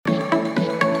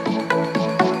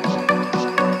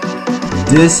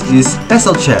This is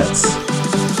SL Chats.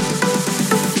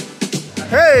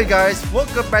 Hey guys,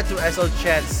 welcome back to SL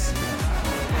Chats.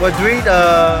 We're doing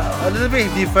a little bit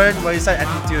different Morningside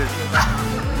attitude.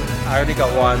 I only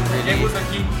got one really. Who's the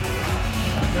king?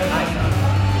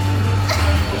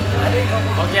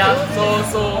 Okay,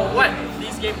 so what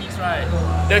this game is, right?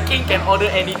 The king can order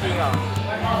anything.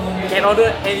 He can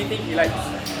order anything he likes,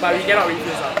 but we cannot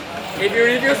refuse. If you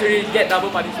refuse, we get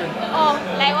double punishment. Oh,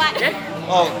 like what? Okay?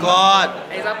 Oh god!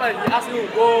 Example, he ask you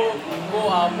go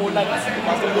Poland,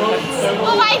 faster go.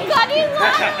 Oh my god, this one!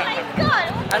 Oh my god!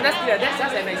 That's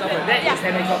just an example. That is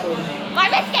an example. Why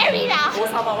am I scary now?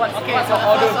 Osama, what's Okay, your so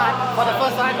order? for the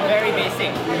first one, very basic.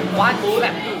 One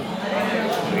slap two.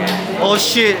 Oh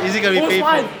shit, is it gonna be Who's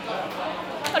painful? one?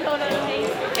 Oh no,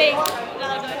 Pink. No,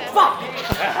 don't have. Fuck!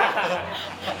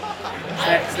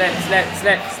 Slap.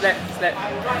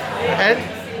 And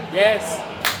Yes.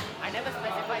 I never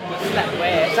specified to slap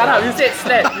where. Shut up, you said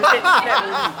slap. You said slap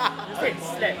only. You said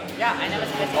slap. Yeah, I never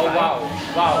specified. Oh wow.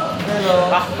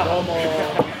 Homo.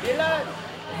 Dylan.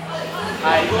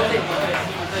 Hi.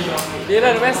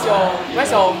 Dylan, where's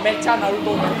your mecha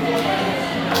Naruto?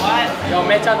 What? Your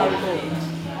mecha Naruto.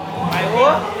 My who?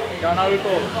 Your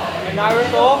Naruto.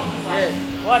 Naruto? Yeah.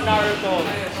 What Naruto?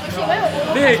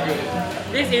 Big.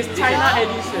 This is China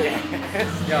edition.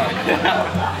 Yeah.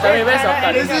 Tell me, where's your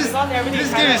card? this game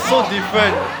is so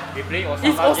different. We play Osama.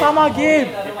 It's Osama game.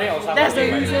 We play Osama. That's the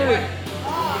reason.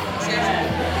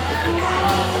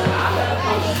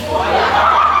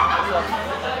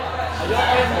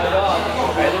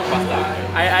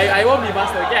 I won't be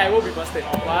busted. Okay, I won't be busted.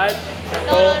 One.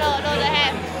 No, don't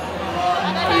have.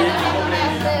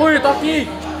 Who are you talking?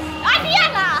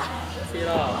 Adian lah! See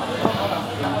lah.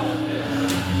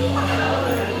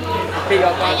 Pick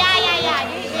your card. Yeah. They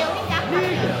only have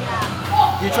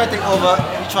You try to take over.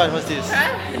 Which one? What's this?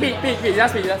 Pick.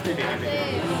 Just pick. You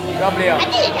want play I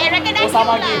think he can recognize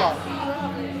Osama you game. lah.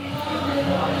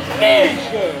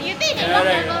 You think they don't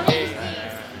have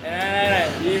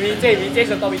We change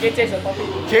the topic.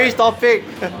 Change topic.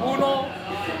 Uno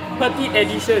Petite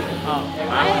Edition.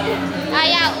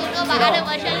 yeah, Uno but other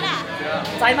version lah.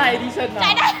 China Edition.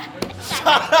 China.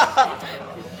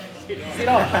 Sit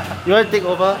down. You want to take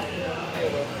over?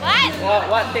 What?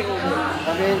 What take over?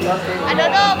 I mean, you want to take I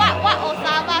don't know what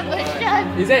Osama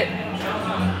version. Is it?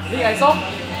 Think I saw?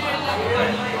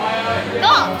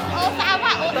 No,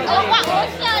 Osama. What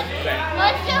version?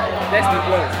 That's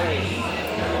Nicholas.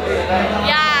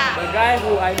 Yeah. The guy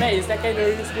who I met in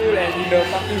secondary school and in the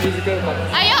fucking musical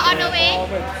performance. Are you on the way?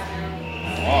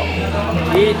 Oh,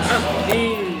 wait.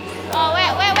 Wow,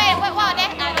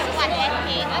 that's what that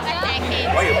came.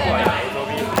 Why you put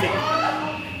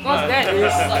because that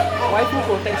is waifu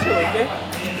protection, okay?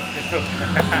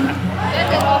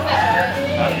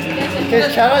 You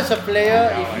can challenge a player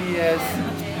if he has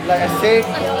like a safe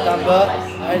number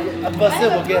and a person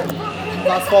will get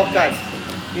plus 4 cards.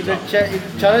 If the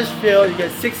challenge fail, you get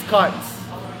 6 cards.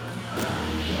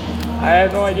 I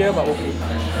have no idea, but okay.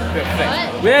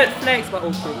 Weird flex, but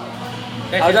okay.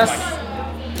 I'll just.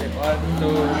 Okay, 1,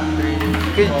 2, 3.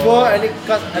 You can draw any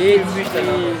cards until you reach the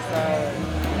number.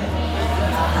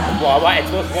 What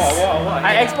expose? What?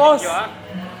 I expose.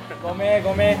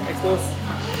 Gome, expose.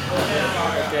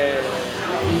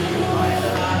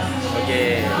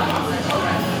 Okay.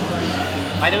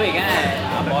 By the way, can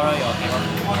I borrow your camera?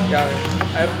 Yeah,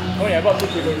 I bought 2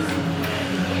 kilos.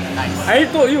 Nice. I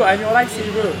told you I'm your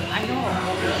lifesaver. I know.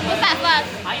 Who start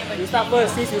first? I am a You start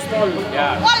first since you small.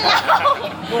 Yeah. Walao!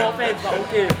 No offense, but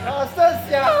okay.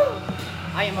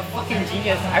 I am a fucking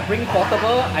genius. I bring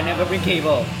portable, I never bring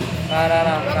cable. Nah.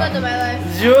 Welcome to my life.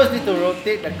 Zeros need to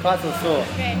rotate the cards also.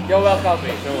 You're welcome,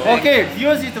 mate. Okay,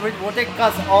 viewers need to rotate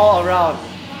cards all around.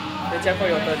 Then Champo,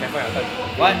 your turn.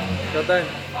 What? Your turn.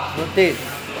 Rotate.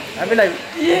 I mean like,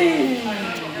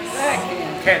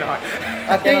 Cannot.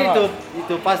 I think you need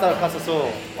to pass down the cards also.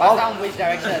 Pass down which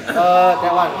direction? That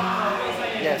one.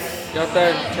 Yes. Your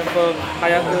turn, Champo.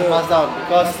 Hayaku. Pass down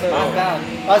because Pass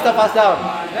down. pass down.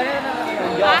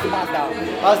 No. Yours pass down.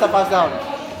 Pass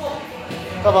down.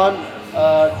 Come on.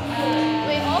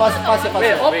 Wait, Pass your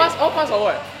Wait, pass. all pass or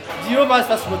what? Zero pass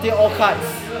rotate all cards.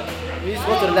 We just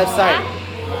go to the left side.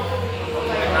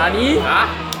 Nani?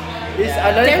 This I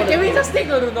learned from Can we the just take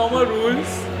the normal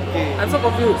rules? Okay. I'm so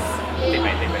confused.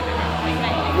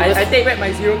 I take back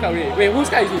my 0 card. Wait, whose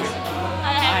card is this?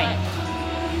 Mine.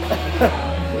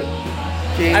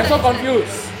 Okay. I'm so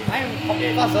confused. I'm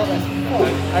pass over.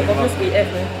 I'm confused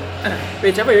AF, man. Wait,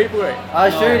 Champo, you already put right?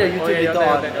 I'll show you the Oh, YouTube yeah, your later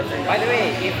on. turn. By the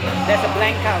way, if there's a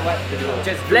blank card, what to do?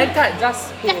 Just Blank card,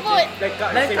 just put. Just put.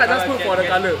 Blank card, just put for the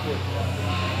colour.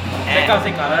 Same color,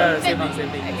 same color. Same thing, same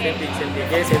thing.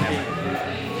 Okay, same thing.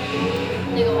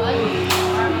 You got one?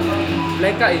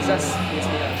 Black card is just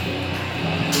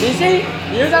Busy?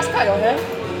 You just cut your hair?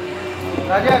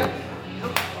 Rajan.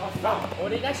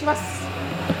 Onegaishimasu.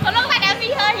 So long I never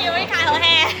see her, he already cut her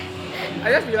hair. I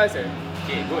just realized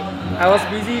Okay, good. I was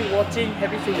busy watching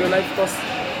Happy Single Life because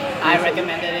I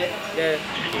recommended it. yeah.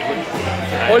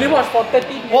 Only watched for 30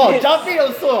 minutes. Wow, jump in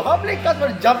also. How many cards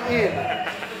want to jump in?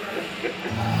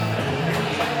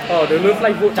 Oh, the love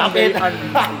life book Jump very in.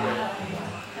 unrealistic.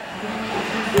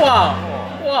 Wow.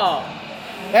 Wow.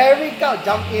 Every card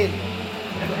jump in.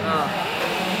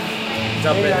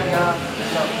 Jump in.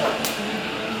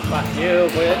 Fuck you,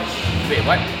 boy. Wait,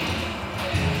 what?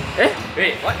 Eh?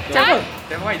 Wait, what? Jump.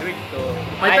 Then what are you doing?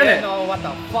 My I turn don't eh? know what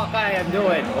the fuck I am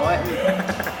doing, boy.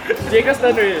 Jacob's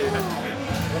turn already.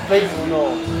 We're playing Uno.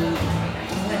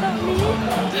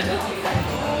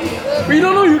 We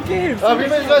don't know you came. We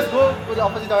may just go to the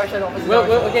opposite direction. Well,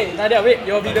 okay, Nadia, wait,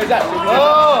 you'll be the judge. You'll be the judge.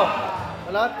 Oh!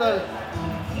 Another turn.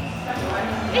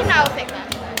 It's now 6 ah.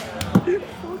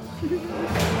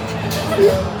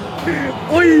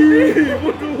 Oi,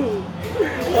 bodoh.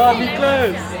 Wah,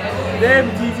 Nicholas. Damn,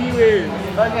 GG way.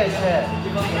 Don't get share.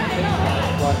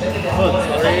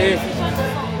 Sorry.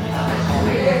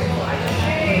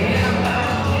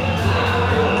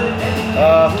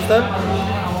 Whose turn?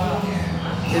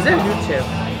 Is there a new chair?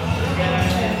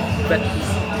 But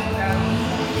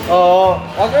Oh,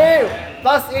 okay.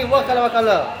 Plus 8, what color? I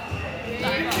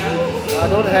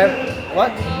don't have.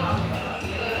 What?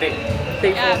 take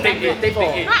Yeah, four, take it.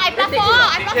 No, I plus 4. I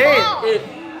plus 4. 8.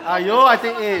 Ayo, I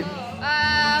think 8.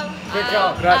 Good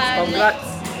job. Congrats.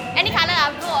 Any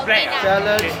color blue or Black. green ah?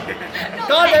 Challenge.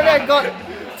 God damn it, I got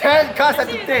 10 cards I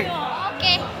have to take.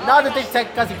 Okay. Now to take 10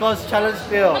 cards because challenge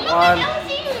fail. 1,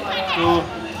 2,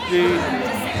 3,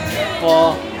 4,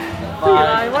 5. I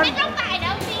want. Long time I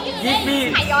never see you. Give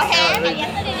me. Cut your hair like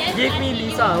yesterday. Give me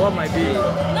Lisa. I want my baby. No, I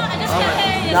just cut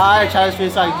hair. Now I challenge fail,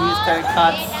 so I use 10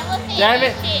 cards. Damn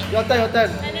it. Your turn. I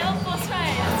never post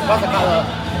right. What's the color?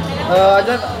 I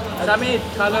just. Sami,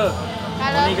 color.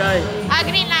 Color. Only guy.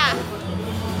 Green lah.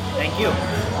 Thank you.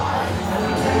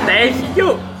 Thank you.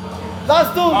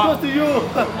 Last two goes to you.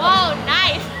 Wow,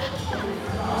 nice.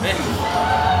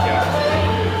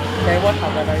 Can what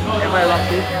color? Am I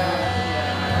lucky?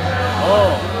 Oh,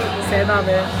 Senna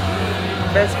man.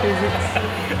 Best physics.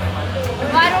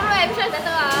 But I don't know which one is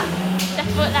better ah. Just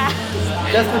put lah.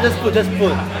 Just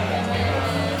put.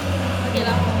 Okay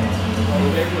lah.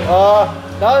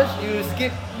 Now you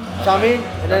skip Shamin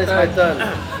and then it's my turn.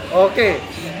 Okay.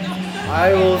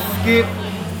 I will skip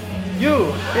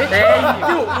you. Thank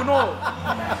you, Uno.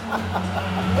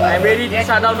 I'm ready to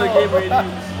shut down the game already.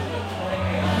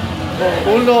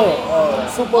 Uno.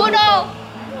 Uno.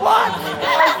 What? I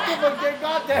super game.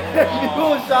 God damn you,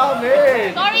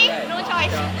 Shamin. Sorry, no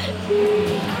choice.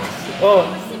 Oh.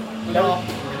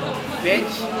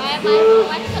 Bitch. My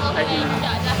one is opening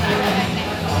shot just like that.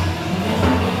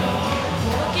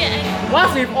 Okay,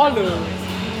 What's with all the?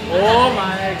 Oh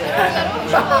my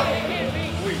god.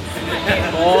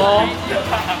 Oh.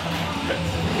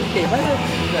 Okay, why is it?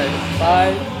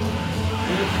 5,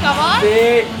 come on.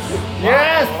 6,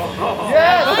 Yes.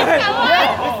 Yes. Come on.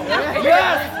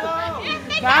 Yes.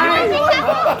 Nice.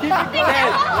 Keep it Ten.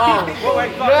 Wow. Oh my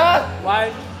god. Yes.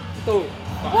 1, 2.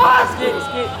 What? Skip.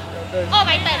 Oh,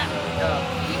 my turn.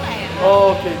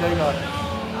 Oh, okay, there you go.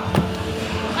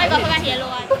 I got forgot yellow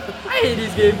one. I hate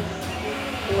this game.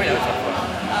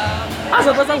 Ask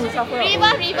the person who suffer.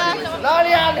 Reverse.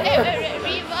 Lalian.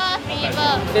 Reverse.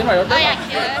 Then what, your Oh turn? yeah,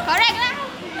 here. Correct lah.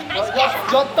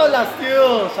 Your turn lah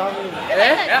still, Shamin.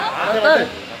 Eh? Your turn.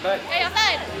 Yeah, your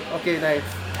turn. Okay, nice.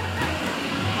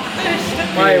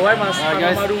 Why must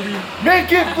guys. Maru win?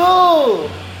 Make it full!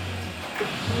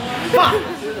 Fuck!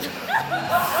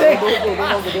 Six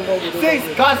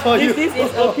cards for you. This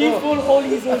is a peaceful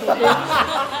holy zone, okay?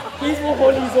 Peaceful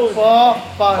holy zone. 4,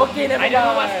 5. Okay, never I mind. don't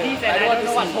know what's this and I don't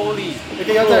know what's holy.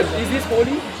 Okay, your turn. Is this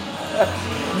holy?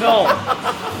 No.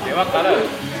 Okay, what color?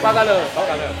 What color? What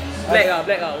color? Black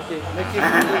okay. Make it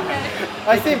blue.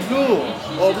 I say blue.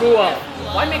 Oh, blue ah.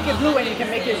 Why make it blue when you can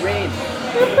make it rain?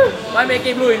 Why make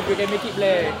it blue if you can make it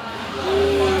black?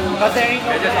 Because there ain't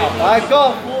no black. I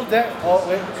got full deck. Oh,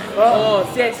 wait. Oh,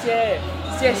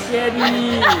 谢谢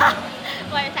你。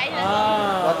我也猜一下。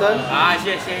 啊 Your turn. 啊，谢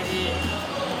谢你。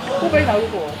不可以打如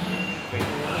果。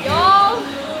Yo.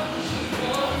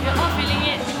 You're all feeling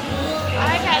it.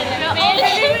 I can feel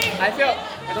it. I felt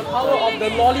the power of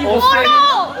the lolly Oh, Hokage.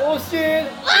 no. Oh shit.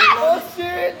 Oh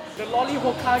shit. The lolly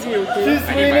Hokage, okay? She's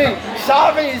winning.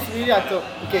 Shamin is winning.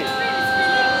 Okay.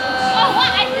 Oh, what?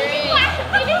 I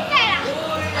didn't that.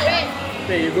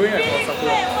 Wait, you're going like for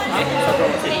Sakura?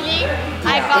 Sakura. Feeling?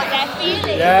 I got that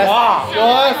feeling. Yes.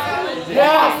 Yes.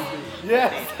 Yes.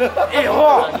 Yes. Hey,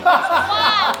 wow!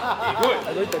 Wow. Good.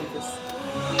 I don't tell you this.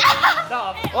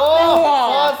 Oh, 哇，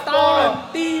 fast 刀 ball. 很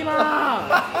低嘛。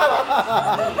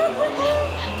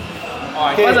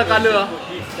 Okay. What's the color?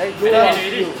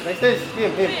 Next is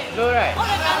him. Blue, right?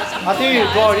 I think you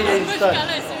go already instant.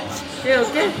 Okay,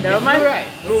 okay. Never mind. Blue, right?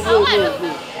 Blue, blue, blue,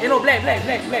 blue. Eh, no, black.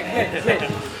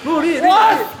 Blue, this.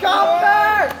 What? Come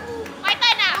back. My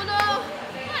turn ah. Uno.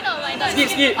 No, my turn.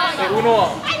 Skip. Oh, Wait, Uno.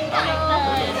 my turn.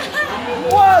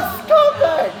 What? Come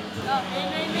back.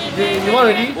 You want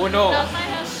already? Uno.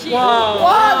 Wow.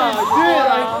 What? Dude,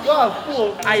 I got full.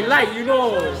 I like, you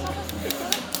know.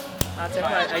 I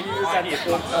give you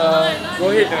some. Go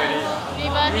ahead.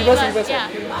 Reverse. Yeah.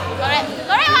 Correct.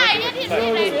 Why? I did it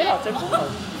really nice.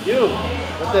 You.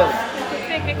 What's this?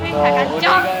 Quick. I can't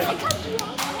jump.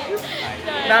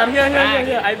 Now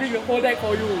here. I bring the whole deck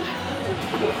for you.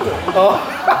 Oh.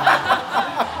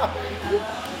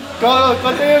 Go,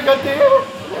 continue.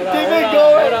 Keep it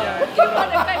going.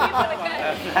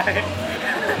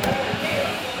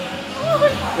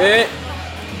 Wait.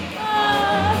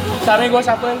 Charmaine go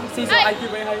shuffle. See your IQ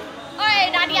very high. Oi,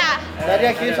 Nadia.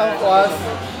 Nadia keep some for us.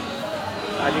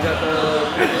 Arigato.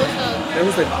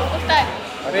 Who's it? Ustaz.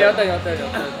 Wait, your turn.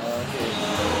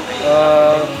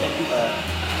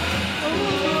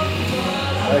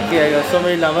 Okay, I got so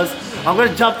many numbers. I'm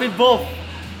gonna jump in both.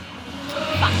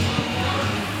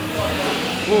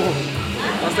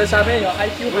 Master Charmaine, your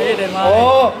IQ higher than mine.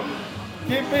 Oh,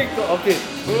 keep it. Okay.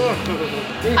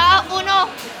 Uno.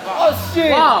 Oh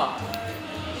shit. Wow.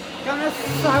 What is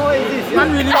this?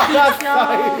 Can't really see That's sia.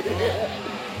 fine.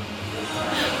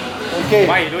 Okay.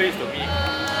 Why you do this to me?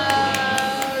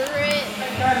 Red.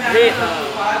 Red.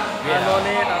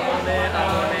 Anone.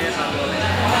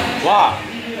 Wow.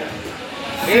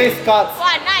 6 cards.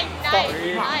 Wow, nice.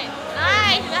 Continue.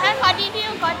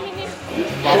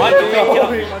 But what do we get?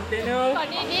 Continue.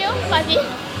 Continue.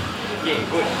 Yeah,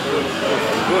 good.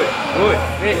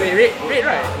 Red,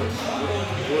 right?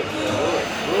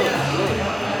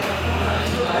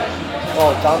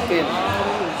 Oh, jump in.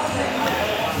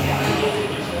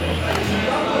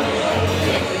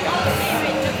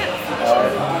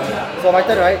 So my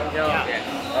turn, right?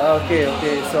 Yeah. Okay.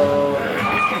 So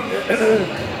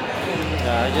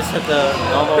I just had the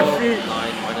normal Three. 9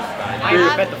 minus 9. I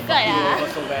am good ah.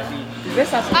 So badly. Is there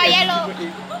such Oh, yellow.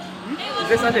 Is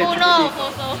there such a Uno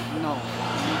also. No.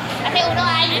 I think Uno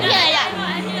I didn't hear ya.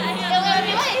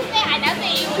 What you say? I never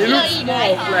say you It hear looks it, more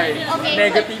right? of like Okay,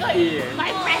 negative good. A.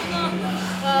 My friend.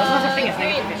 There's no such thing as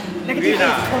negative. Green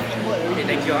Okay,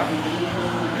 thank you.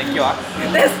 Thank you.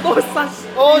 There's no such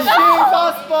oh shit,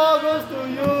 fast ball goes to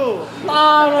you.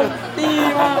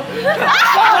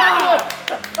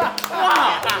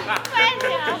 Friend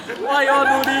ya. Why y'all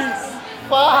do this?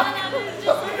 Fuck.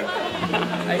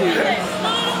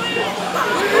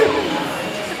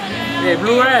 Yeah,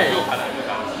 blue right?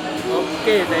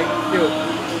 Okay, thank you.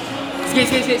 Skip.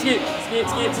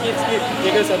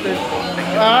 Jaga satu.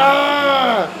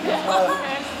 Ah.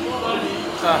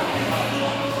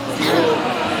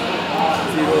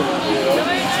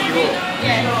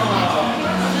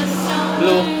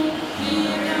 Blue.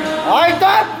 I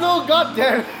got blue,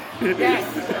 goddamn.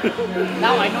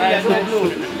 Now I know there's no blue.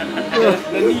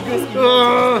 The legal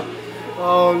scheme.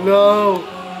 Oh no.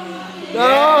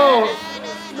 No.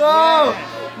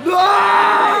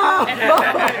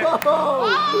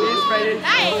 This Friday.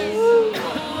 Nice.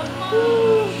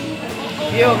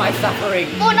 Feel my suffering.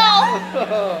 Uno.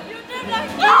 Oh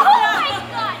my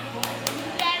god.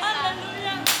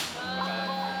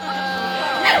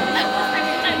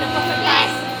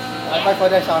 Yes. I fight for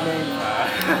that, Charmaine.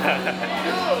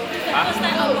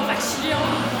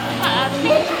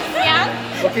 Yang.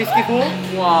 Okay, skip who?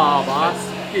 Wah,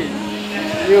 basket.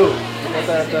 You. Your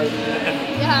turn.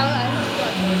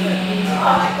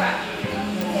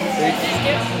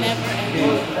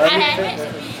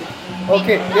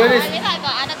 Okay, here it is. I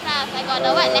got other class. I got the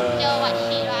what lecture, what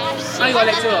sheet, right? I got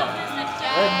lecture.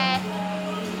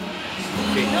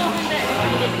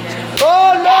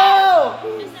 Oh no!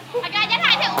 Agak aja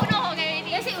lah ada Uno kan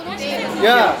dia si Uno si.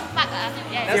 Yeah. Pak ah.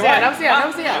 Say what? Nam say.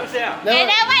 Never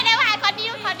mind. I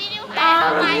continue.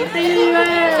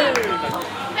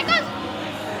 I got.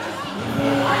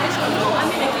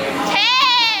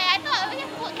 Hey, I thought we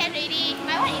just put can ready.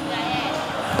 My one is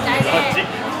like that.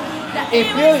 If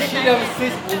you shoot them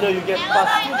 6 Uno, you get Never plus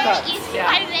mind. 2 cards. Easy.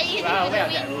 Easy.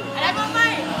 Never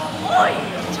mind.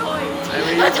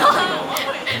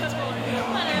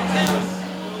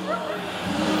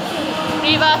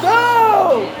 Reverse.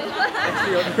 Go!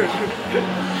 your turn.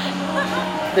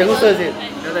 Okay, whose turn is it?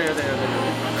 Your turn.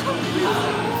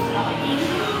 I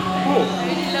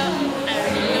really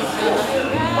love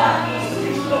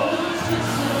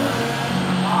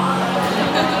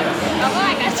Apa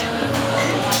I got you.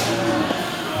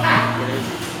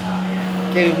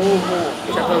 Okay, who?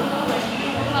 Shuffle.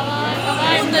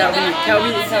 Tell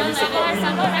me, support me.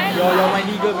 You're my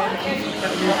nigga, man.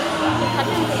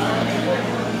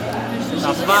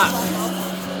 Sabar.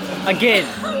 Again.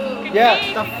 Yeah,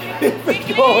 keep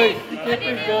it going. Keep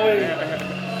it going.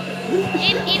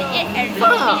 In and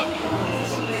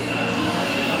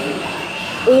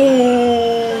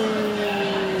Oh!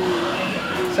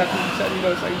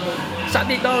 Shut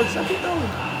it down.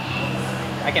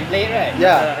 I can play it, right?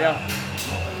 Yeah.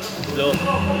 Slow.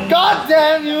 God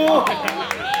damn you!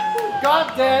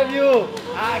 God damn you!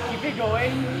 Keep it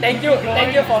going. Thank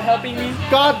you for helping me.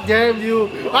 God damn you!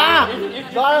 Ah!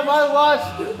 Not my watch!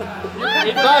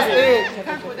 Plus 8!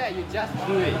 For that, you just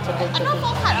do it. Ano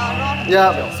phone card or wrong?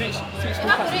 Yeah. Switch.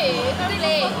 Not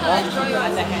today.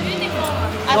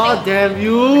 God damn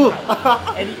you!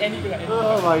 Any good.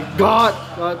 Oh my god!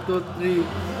 1, 2, 3.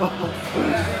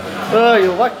 Oh,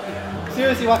 you what?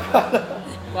 Seriously, what color?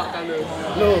 What color?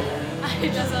 Blue.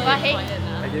 What heck?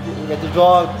 You get to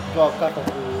draw a card for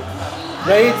blue.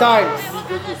 Ready times.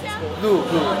 Blue.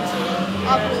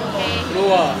 Oh, blue, okay. Blue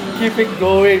ah. Keep it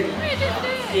going.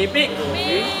 Epic.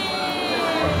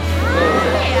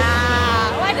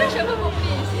 Yeah. Why don't you move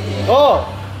please? Oh!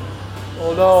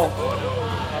 Oh no.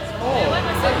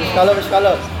 Okay. Color, which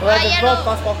color? Oh, I can draw yellow.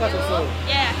 fast focus also.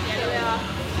 Yeah, yellow.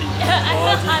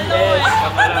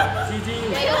 GG.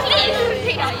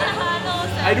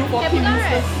 I do 14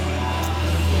 useless.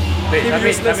 Wait,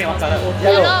 tell me what color.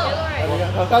 Yellow.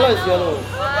 Her color is yellow.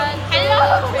 Hello.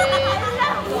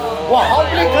 Wow, how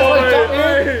many colors jump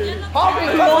in? How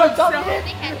many colors jump in?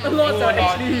 A lot of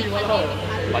actually. Wow.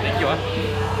 But thank you, huh?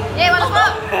 Hey, what the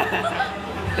fuck?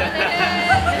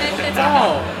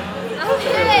 Wow.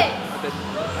 Okay.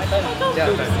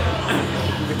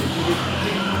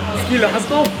 Skill lah,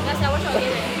 stop. That's our shot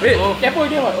game. Wait, careful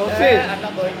again what? Okay.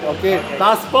 Okay.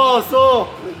 Last ball, so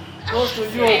goes to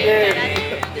you again.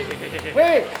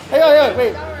 Wait. Hey,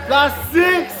 wait. Plus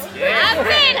 6.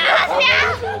 Amin,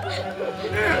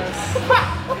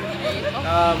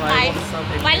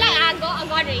 my luck, I got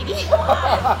already.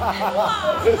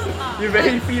 You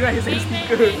very free right? It's a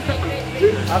sticker.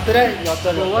 After that, your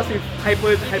turn. So what's with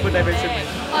hyper dimension?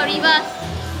 Oh, reverse.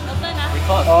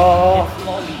 Because Oh, it's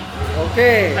slowly.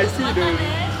 okay. I see the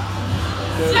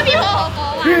Some people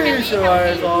for Here's your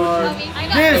eyes on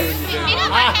this.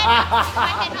 my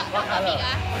hand not big.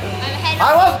 My hand I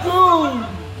was good.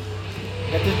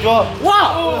 Get to draw.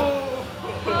 wow!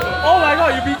 Oh my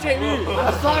god, you betrayed me!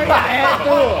 Sorry, I had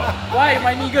to. Why,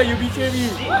 my nigga, you betrayed me?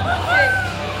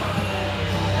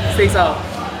 6 ah.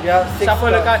 Yeah, 6.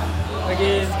 Shuffle the card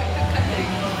again.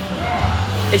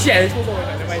 Shit, I supposed to win.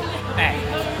 Never mind.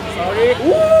 Sorry.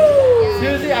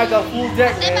 Seriously, I got full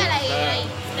deck, Then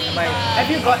man. Have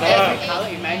you got every color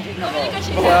imaginable?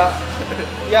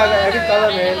 Yeah, I got every color,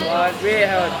 man. Wait,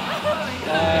 hold on.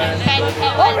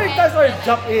 How many times I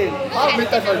jump in? How many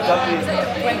times I jump in?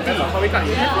 20. How many cards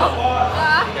you have?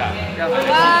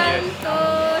 1,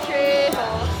 2, 3,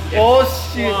 4. Oh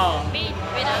shit. Wow. Wait,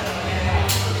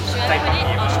 should I put it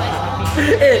or should I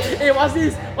skip it? Hey, what's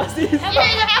this? You're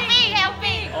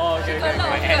helping. Oh, okay.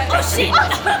 Oh shit.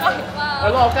 A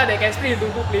lot of cards that can split into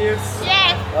 2 players.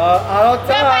 Yes. Out of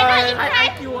Well, why not you time. try? High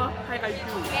IQ ah. High IQ.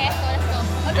 Let's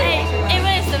go. Okay.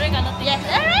 Even is the ring on the thing. Yes.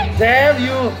 Alright. Damn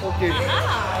you. Okay.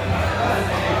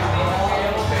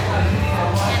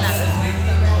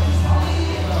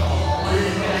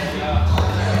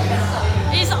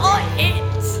 It's all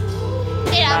 8s.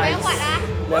 Eh, very what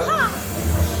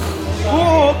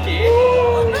Oh, okay.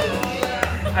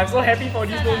 I'm so happy for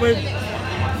this moment.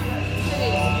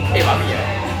 Hey, Bobby,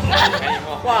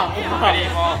 Wow.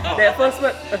 That first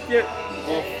word appeared.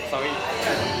 Oh, sorry.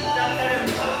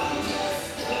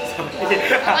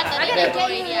 I want 30 to go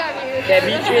in here. That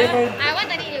betrayment. I want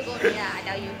 30 to go in here, I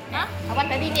tell you. Huh? I want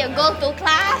 30 to go to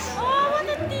class. Oh,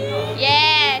 130.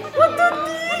 Yes.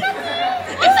 130.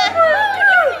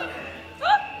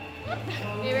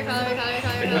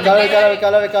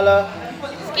 Color.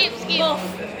 Skip.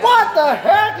 What the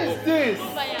heck is this?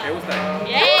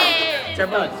 Yeah.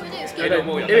 Cepat.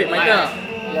 Wait, my turn.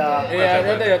 Yeah.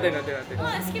 Your turn.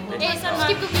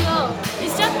 Skip to people.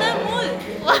 It's just the mood.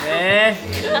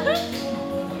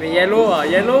 Wait, yellow.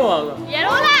 Yellow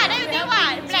lah, then you think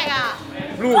what? Black ah?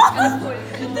 Blue.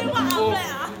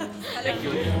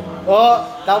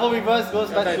 Oh, double reverse goes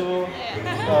back to.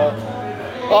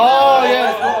 Oh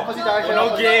yes, go opposite direction.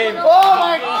 No game. Oh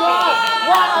my god!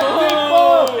 What a dick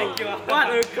move! What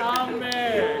a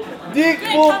comeback! Dick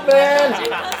move, man!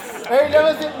 Hey,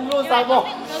 never said Uno some more. I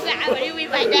already win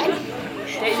by then.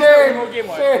 Shame! No game,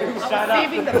 what? Shame! Shut up! I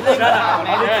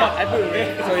put the black.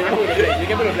 Sorry, I put the black. You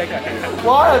can put the black card.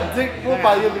 What a dick move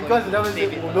by you because you never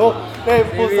said Uno. Then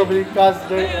you put so many cards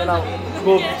there and now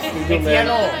go to man.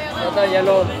 Yellow.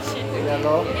 Yellow.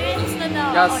 Yellow.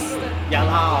 Yes.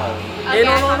 Yellow. Hey,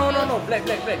 no. Black.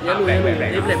 Yellow. Hey,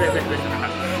 black.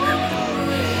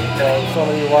 So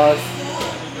many was.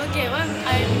 Okay, well,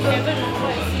 I haven't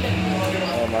watched.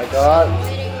 Oh my god.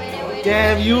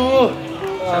 Damn you!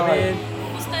 Shamin.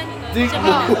 Dick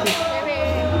move.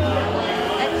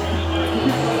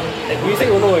 You say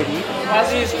Uno already?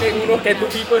 Pasti straight Uno can two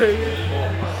people. Okay.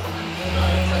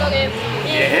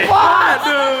 What,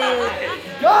 dude?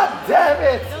 God damn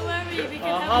it! Don't worry, we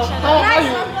can have each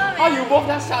other. How you both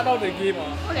just shut down the game?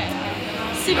 Okay.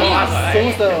 Siblings. So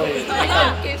slow.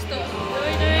 Okay, stop.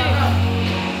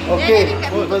 Okay, Then you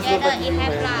can first put go together back to in you,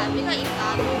 half man. lah. Because it's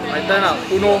My turn now.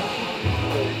 Uno.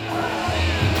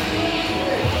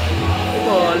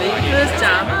 Oh, Lakers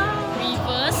jam.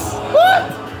 Reverse. What?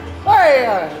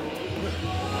 Hey!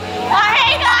 Oh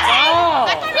my god! Oh.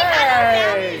 I thought we can't.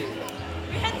 Hey!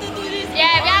 We had to do this.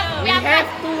 Yeah, we are We have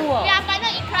to.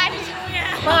 partner in crime.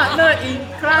 Partner in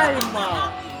crime.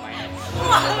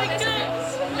 Oh my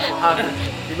god.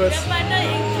 Reverse. We're partner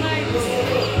in crime.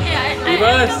 Hey, I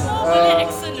Reverse. got more Malay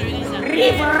accent already.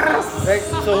 Sia. Next,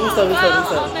 so who's turn? Oh,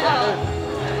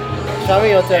 Shami,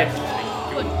 your turn.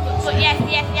 Put yes,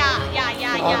 yeah.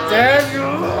 Oh, damn you!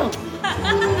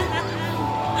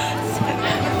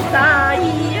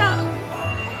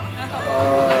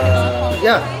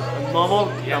 Yeah, normal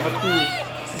number 2.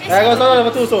 I got someone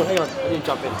number 2, so hang on. I need to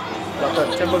jump in. Your turn.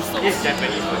 It's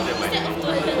Japanese for Japanese.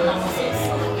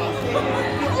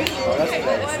 Oh, that's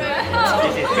nice.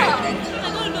 This is French.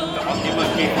 The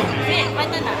ultimate game for me. Wait, my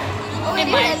turn ah. Oh, wait,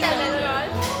 my turn.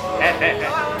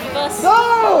 Reverse. No!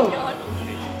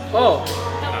 Oh.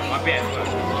 My bad as well.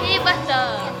 Hey, butter.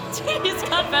 This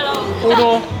card fell out. Uno.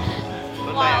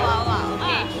 Wow.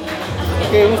 Okay.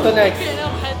 Okay, who's turn next? Okay, no,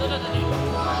 I don't know the name.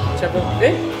 Champion.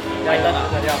 Eh? My turn ah.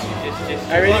 Yeah. Just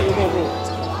I already Uno, bro.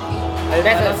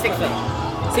 That's a 6.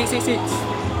 6.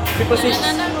 Triple 6.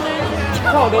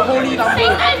 No. Wow, the holy number.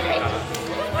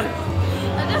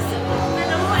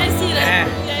 I see that.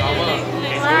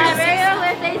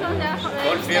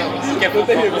 Don't feel. Careful.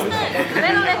 Who's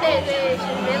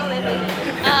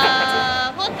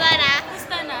turn ah? Whose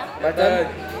turn ah? My turn.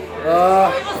 He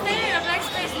was staying in a black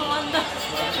space, no wonder.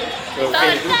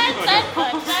 Turn.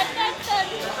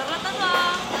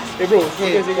 Hey, bro.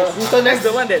 Okay, Okay. who's turn That's next?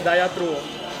 the one that Daya throw.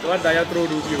 The one Daya throw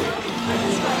to you.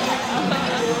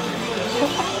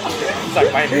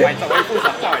 Papaya,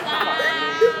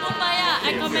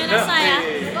 I comment aside ah.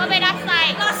 Go back that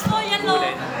side. Last 4 yellow.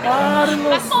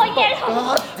 Oh, yellow.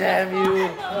 God damn you!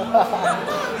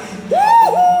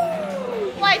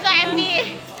 Why so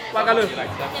happy? What color?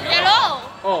 Yellow.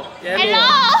 Oh, yellow. Hello.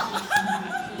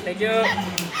 Thank you.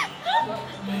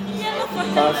 Yellow for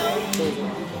Pass.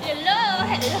 Yellow.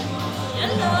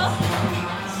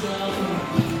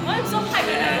 Why I'm so hyped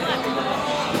with that one?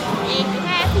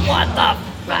 What the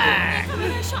fuck? I'm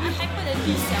very sure I'm hyper than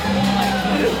this.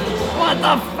 What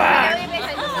the fuck?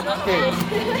 Okay.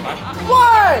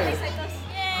 Why?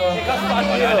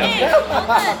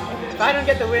 If I don't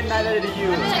get the win, neither do you.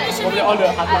 Probably all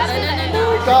the hard ones.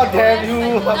 God damn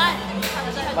you! Done.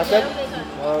 My turn.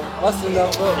 What's the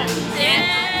number?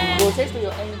 Yeah. Go change to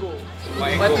your angle.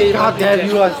 God damn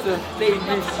you! I still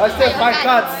have 5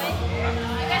 cards.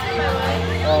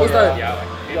 Who's turn?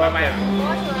 Mine.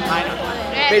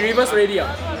 Wait, reverse already ah?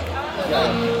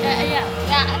 Yeah.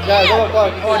 Yeah, go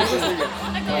on. Oh, reverse already.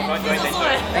 I got this also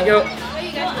eh. Thank you.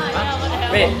 Yeah, what the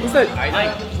hell? Wait, who's turn?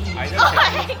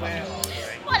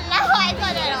 Walao, I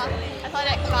thought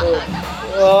that clock.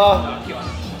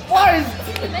 Why is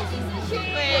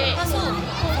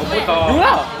Wait. You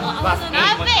lah.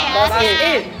 Last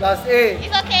eight. Last 8?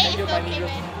 It's okay, man.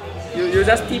 You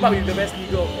just team up with the best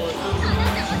leader.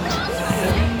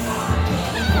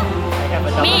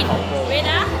 Mean. Wait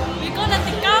ah. We gonna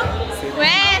tikam.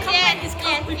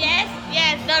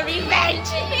 Yes, the revenge.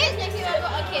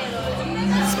 Okay.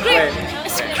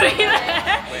 Scream.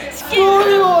 Screw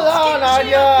you lah,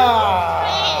 Nadia!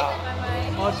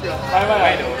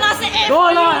 Bye. Last M. No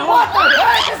lah. What the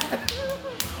heck?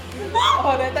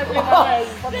 Oh, that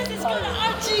time This is gonna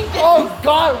RG. Oh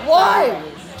God, why?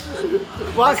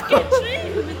 What's going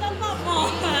Three. We don't know more.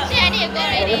 I need to go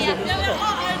already. Yeah, we're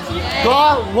all RG.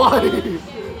 God, why?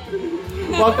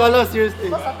 What color, seriously?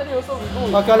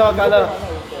 What color?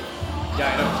 Yeah, I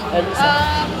know. And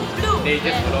Blue. They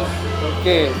just follow.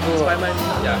 okay, cool. Spider-Man.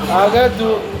 Yeah. I'm gonna do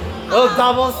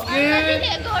double I skip. think I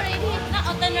go already. Not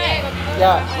often, right?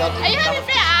 Yeah. Are you happy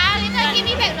play? Later give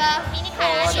me back the mini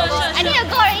card. Sure. I need to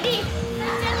go already.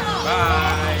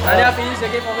 Bye. Nadia, finish the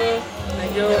game for her.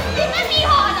 Thank you.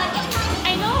 I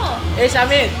know. Hey,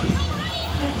 Shamin.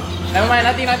 Never mind,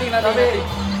 nothing.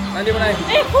 Nanti menang.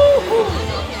 Eh, who?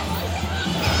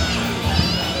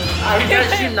 I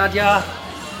revenge you, Nadia.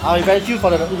 I'll revenge you for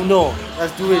the Uno.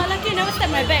 Let's do it. Oh, lucky you never step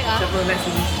my back. Never, let's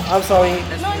finish. I'm sorry.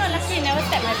 No, lucky you never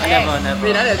step my back. Never.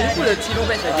 Wait, Nadia, did you put the Chino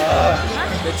badge again?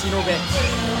 The Chino badge.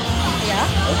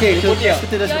 Yeah. Okay, You put it let's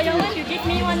continue. Your one, you give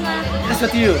me one lah. Let's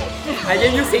continue. I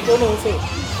gave you Seikono also.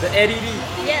 The LED.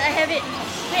 Yeah, I have it.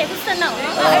 Wait, who's turn now?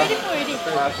 I already put already.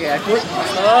 Okay, I put.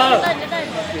 Oh. Done.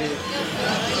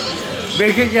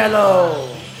 Make it yellow.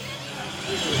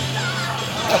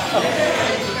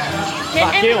 Can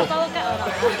Fuck end you. your power card or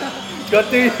not?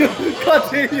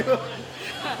 Continue.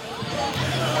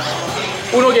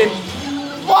 Uno game.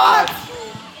 What?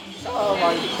 Oh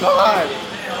my god.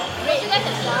 Wait, you guys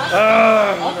have lost?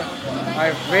 I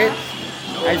wait.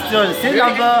 I still the same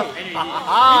number.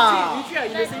 Ah. We three are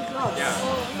in the same class.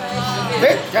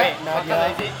 Wait, Jack,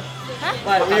 Nadia.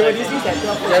 But we were dismissed at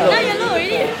 12. Now yellow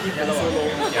already.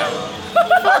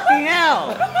 Fucking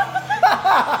hell.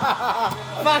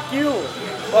 Fuck you.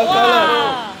 What color?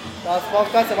 Wow. Last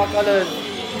podcast what color?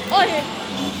 Oh, yeah.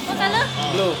 What color?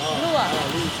 Blue. Blue ah.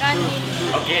 Running.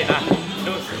 Okay, nah.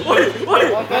 Those.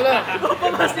 What color? Apa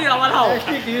pasti lawan kau?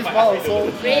 Actually, can use power also.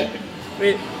 Red.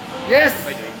 Wait. Yes.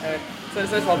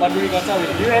 Search for Banduri Konsal.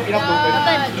 Do you have enough token?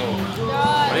 Turn.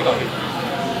 Only got it.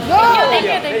 No. Thank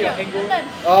you. Turn.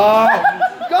 Oh,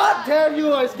 God damn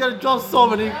you! I was gonna drop so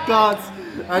many cards.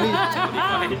 I need.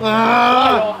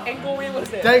 Ah. Your angle way was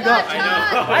there. Thank God. I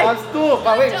know. I'm two.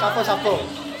 But wait, shuffle.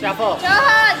 Shuffle.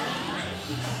 John!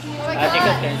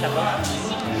 Jacob can shuffle.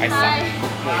 I suck.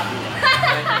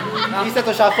 He said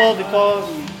to shuffle before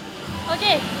we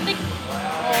Okay. Tick.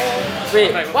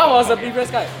 Wait, what was the previous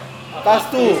card? plus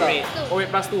two. Oh wait,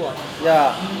 plus 2 ah.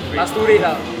 Yeah. Plus 2 rate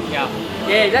ah. Yeah.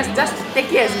 Yeah, just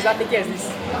take it as this ah, take it as this.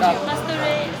 Plus 2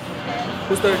 red.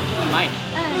 Who's turn? Mine.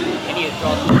 I need to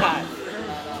draw 2 cards.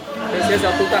 Here's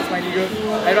your 2 cards, my nigga.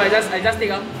 I know, I just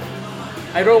take ah.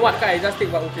 I roll what card, I just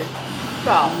take but okay.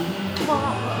 Done.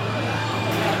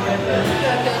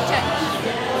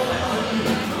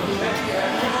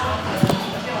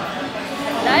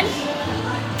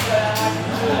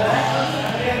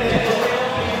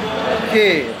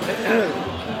 Okay.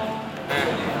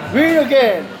 Win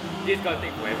again. This gonna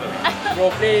take forever.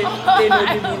 Bro, play no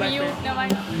game, no life, You. man. Never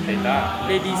mind. Later.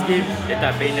 Play this game.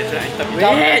 Later, pay the item.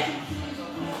 Wait!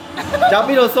 Jump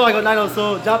in also. I got 9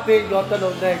 also. Jump in. Your turn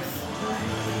on next.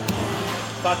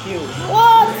 Fuck you.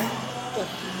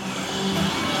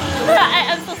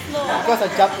 I'm so slow. Because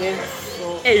I jumped in.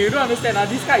 So. Hey, you don't understand ah,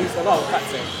 this card is a lot of cards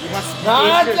eh. You must be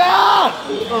patient. Nadia!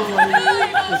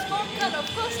 Of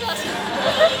course not.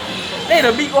 Play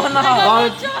the big one lah.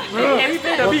 One. Can we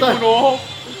play the big Your turn. Uno?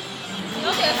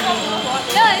 Okay,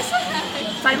 yeah, it's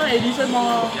China edition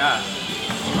mah. Yeah.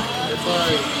 That's why.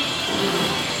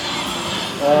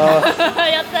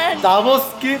 your turn. Double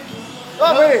skip.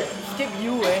 Oh wait. Skip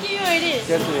you You already.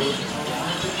 Yes, wait.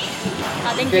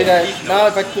 Thank Okay, you. then now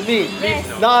it's back to me. Yes.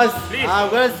 Now Please. I'm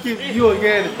gonna skip you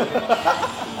again.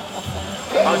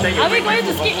 I'll tell you Are we quick my going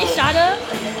to full skip combo. each other?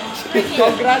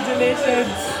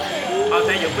 Congratulations. I'll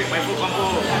tell you quick my full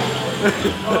combo.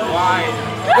 Why?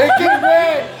 Make it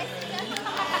red.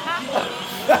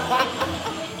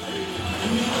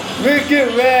 Make it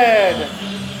red.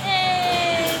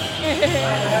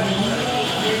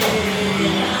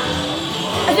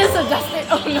 I just adjusted.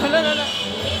 Oh no.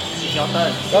 It's your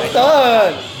turn. Your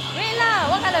turn. Wait lah,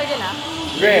 what color again ah?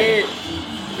 Red.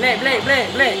 Black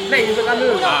is the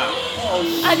color.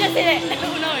 I just said that.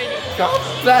 Uno already. God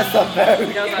bless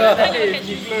America. Hey,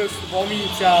 ridiculous. For me,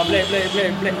 it's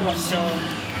black, what sia.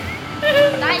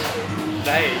 Nice.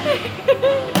 Die.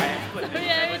 Sorry,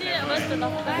 I already that was the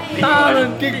last time.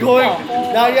 Talent. Keep going.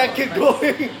 Now yeah, keep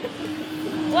going.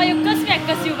 Why you curse me? I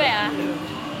curse you back ah?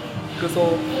 So,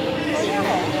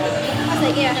 What's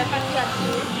the game?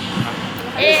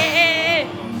 Hey.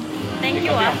 Thank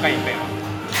you ah. Kain back.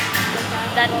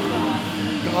 Done.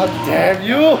 God damn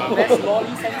you. best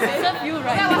lolly sensei. Serve you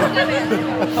right.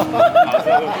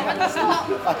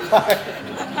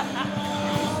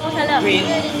 What color? Green.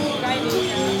 You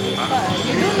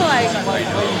don't know I got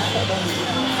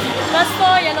plus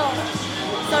 4 yellow.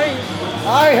 Sorry.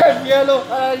 I have yellow.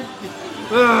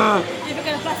 If you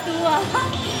get a plus 2 ah.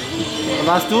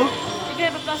 Last two? If you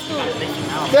have a plus 2.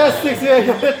 There's 6 here.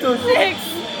 You get 2. 6.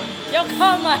 Your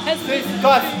karma has 6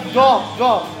 cards. Go.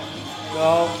 Go.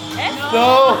 No. Eh?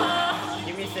 No.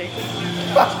 Give me 6.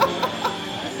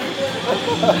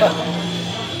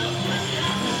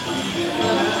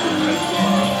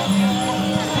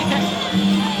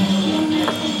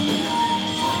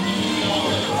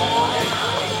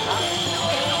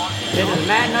 This is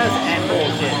madness and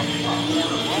bullshit.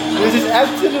 This is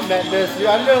absolute madness. You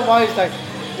understand why it's like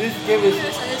this game is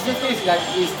it's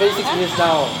 26 minutes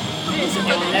now. It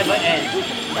will never end.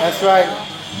 That's right.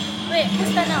 Wait,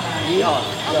 who's turn now? Leon.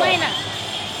 Oh, mine ah.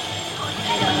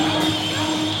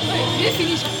 Wait, did you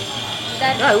finish?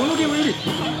 Done. Yeah, Uno game already.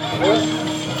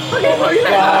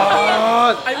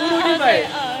 God. I Uno game right.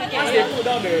 Okay. Once they put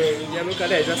down the yellow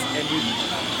card, I just end it.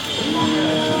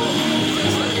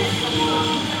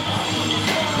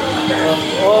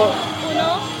 Oh, Uno.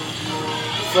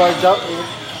 so I jump in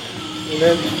and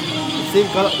then the same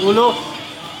color. Uno.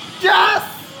 Yes.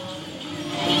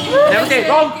 Never say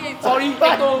wrong. Sorry,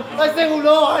 Echo. I say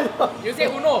Uno. I know. You say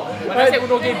Uno, but I say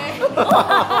Uno game.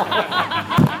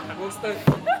 Roasted.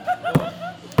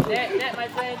 That, my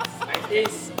friends,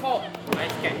 is called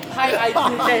high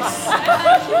IQ test.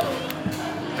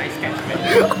 Nice catch, man.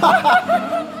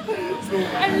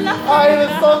 I love I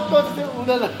was so close to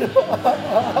Uno.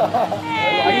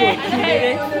 Are you a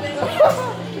it.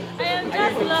 I am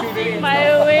just laughing my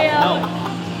way out.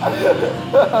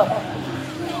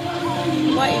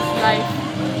 What is life?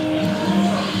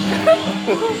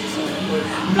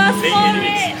 Plus 4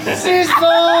 rate. Jesus!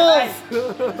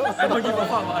 I don't give a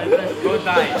fuck about it. Don't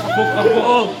die.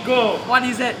 Oh, go. What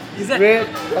is that? Is that? Red,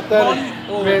 button,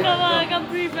 Oh. red. Come on, I can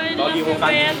breathe. I love Doggy your will come.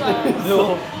 face.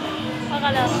 No. What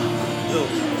color?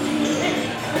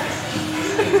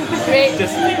 Red.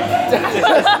 Just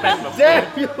Damn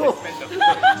you!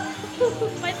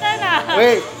 My turn ah.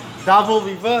 Wait, double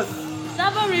reverse.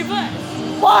 Double reverse.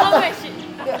 What? Oh, wait, shit.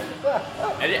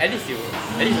 at least you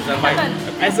survive.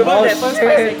 I survived that first 5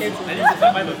 shit. seconds. At least you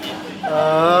survive a bit.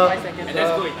 5 seconds. And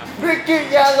that's good enough. Make it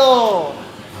yellow!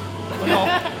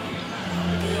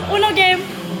 Uno game.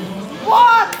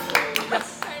 What?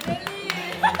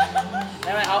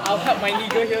 Alright, I'll help my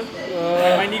nigger here.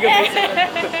 My nigger person.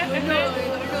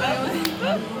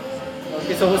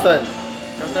 Okay, so who's turn?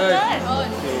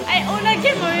 I own a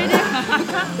game already.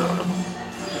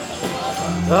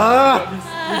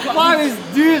 What is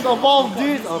this about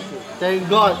this? Okay, thank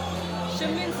God.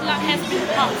 Shamin's luck has been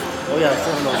passed. Oh yeah, so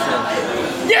no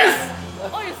sense. Yes!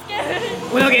 Oh, you're scared?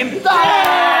 Uno game.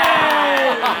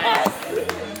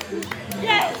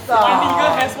 Yes! My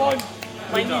nigger has won.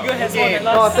 My nigger has won at Oh,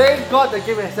 last. thank God the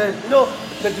game has ended. You know,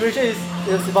 the duration is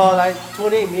about like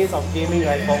 28 minutes of gaming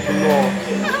like for Uno.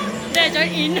 Then I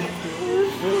join in.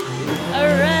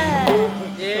 Alright.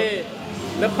 Yeah.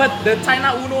 The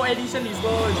China Uno edition is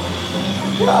gone.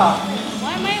 Yeah.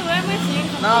 Why am I seeing?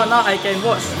 Now I can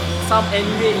watch some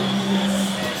anime in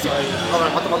Sorry.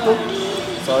 Matu.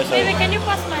 Sorry, Wait, wait, can you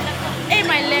pass my laptop?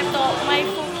 My laptop, my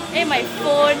phone, my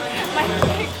phone, my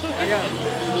yeah.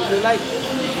 You like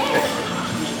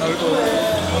Naruto?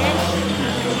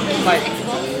 Like,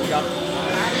 yeah.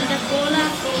 Just go lah.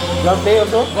 You want to play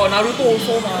also? Got Naruto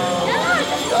also ma. Yeah,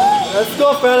 just go. Let's go,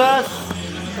 fellas.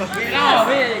 Yeah,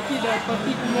 wait, keep the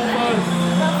petit Uno first.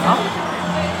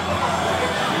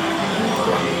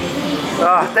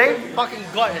 Thank fucking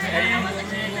God it's ended.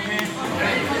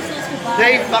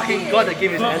 Thank fucking God the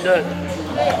game is ended.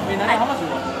 Wait, Nana, how much you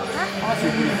want? How much you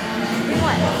bring?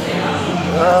 What?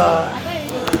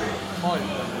 All.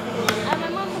 My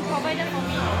mom provided for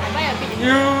me. I buy a bit.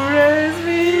 You raise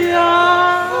me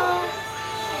up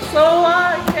so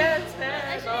I can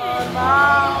stand on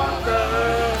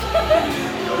mountains.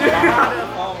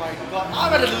 Oh my God. I'm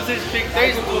gonna lose this streak.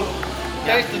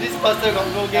 Thanks to this person got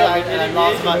no game I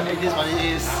lost, but this one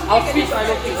is. I'll switch my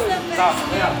location. It's the best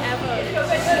game ever. Wait,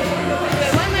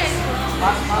 why am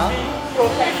I?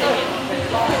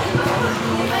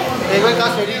 Hey, wait,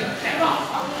 class ready?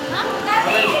 Huh?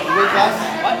 Wait, class?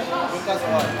 What? Wait, class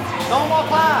what? No more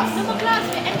class! No more class.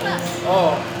 We're at class.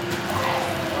 Oh.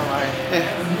 Alright. Hey.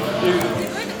 You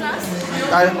going to class?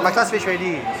 My class finished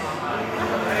ready.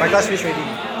 My class finished ready.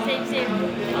 Same.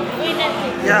 Wait,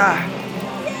 Netflix. Yeah.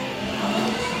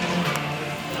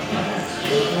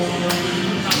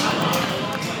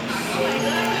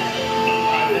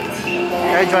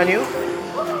 Can I join you?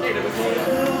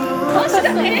 Oh, shit.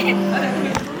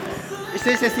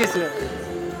 Yes.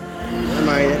 Am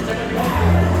I?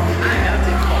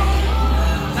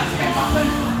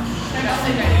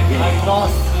 I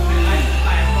lost.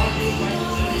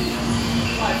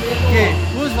 Okay,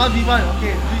 who's 1v1?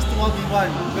 Okay, please 1v1.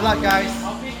 Good luck, guys.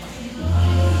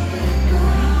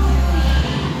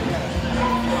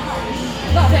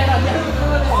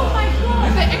 Oh my god!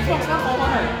 Is that Xbox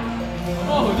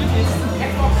 141? Oh, this is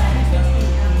Xbox 360.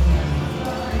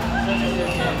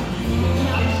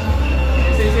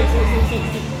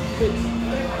 Sit.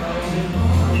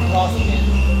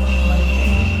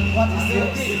 What is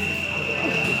this?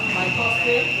 My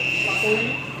cosplay, Makoli.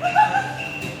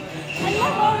 I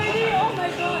love already! Oh my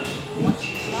god!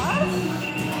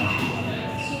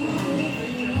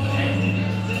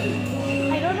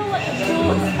 I don't know what to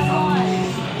choose. Come on.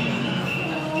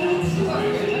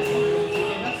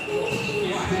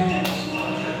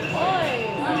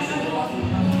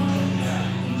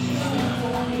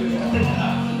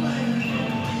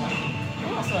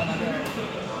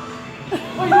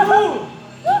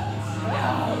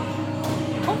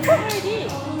 Confirm already.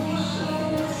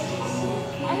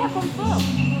 I have confirmed.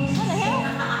 What the hell?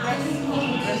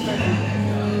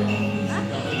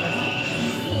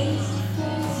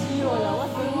 Zero lah.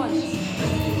 What's going on?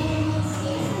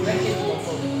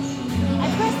 I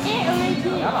pressed A already.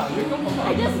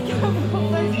 I just kept on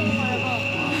pressing forever.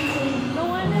 No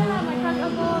wonder lah. My crush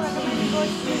uncle recommended go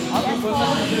to PS4.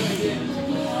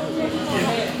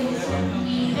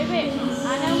 Wait.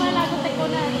 Nama lah aku take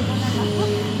Conan.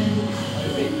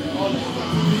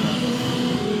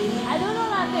 I don't know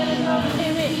lah, Terra.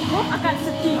 Wait. Both akan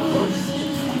sedih.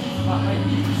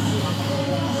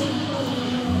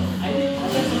 I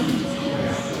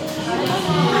don't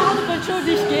know how to control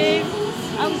this game.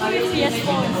 I'm going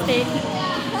PS4 instead.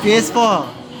 PS4.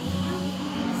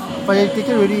 But they take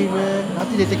it already, man. I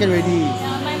think they take it already.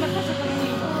 Yeah, my crush is going to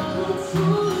win.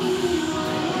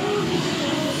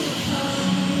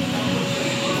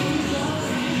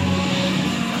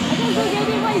 I don't get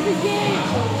it. What is this game?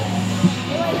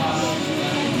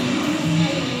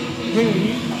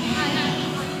 Really?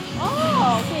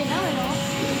 Oh, okay, now I know.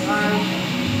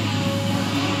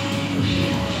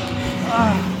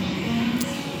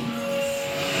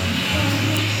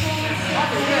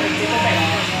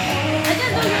 I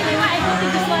just don't really why I go to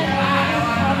this one.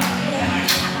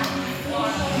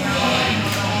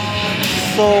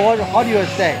 So how do you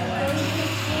attack?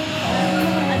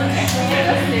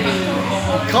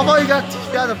 Come on, you gotta teach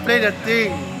me how to play the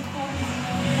thing.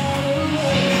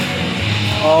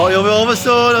 Oh, it'll be over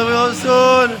soon, it'll be over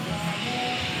soon.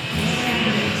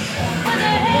 What the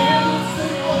hell?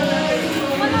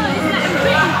 Oh no, it's like I'm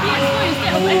playing PS4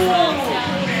 instead of Xbox.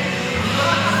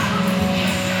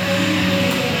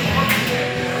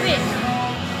 Wait.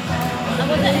 I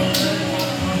was at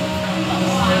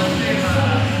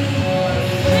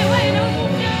Wait, why you never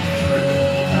move here?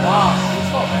 Wow,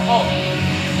 stop. Oh.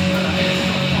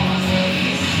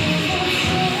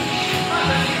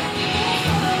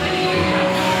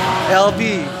 LB.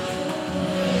 I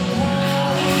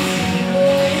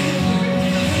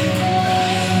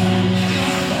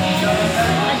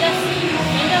just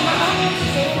enter my house.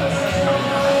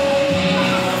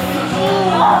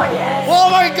 Oh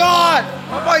my god!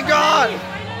 Oh my god!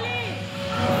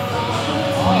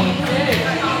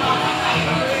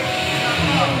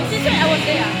 She said I was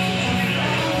there.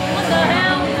 What the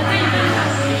hell? I can't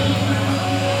even.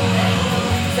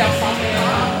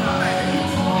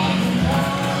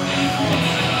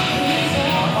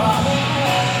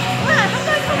 Wow, how come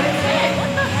I come back?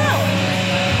 What the hell?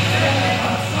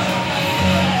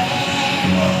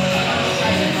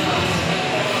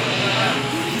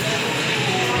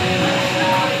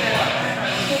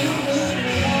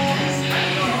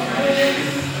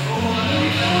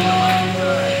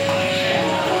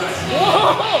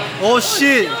 Oh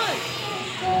shit!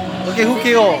 Okay, who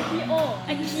KO?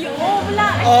 I KO pula.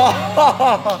 Oh!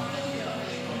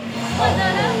 What the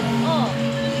hell? Oh.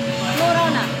 No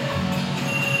round ah?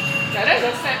 Yeah, that's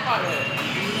the sad part.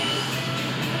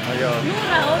 Ayo. No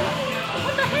round?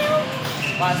 What the hell?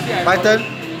 But still, My turn.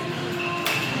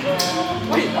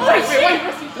 Wait,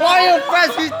 Why you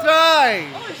press retry?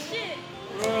 Oh shit.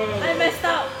 I messed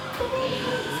up.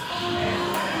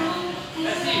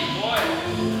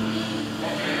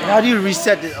 How do you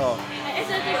reset it? Oh. I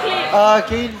accidentally clicked.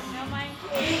 Okay. Never mind.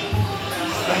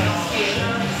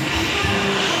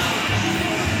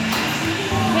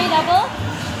 Wait, double?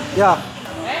 Yeah.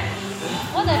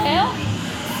 What the hell?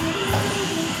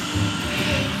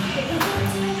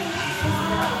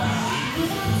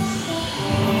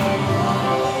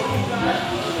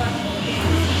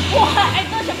 What? I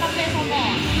thought you could play some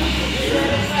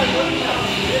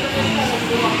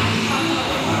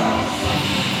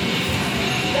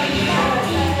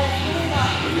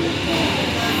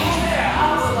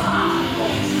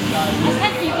I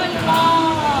can't even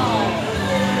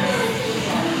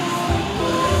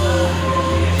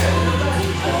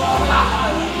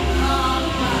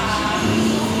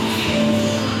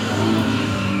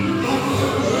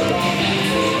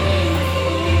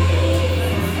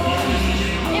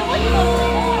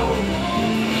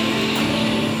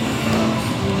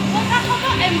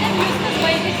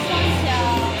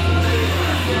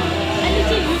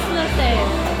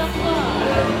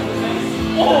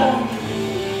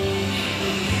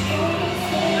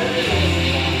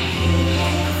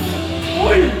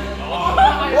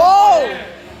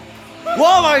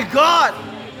my god!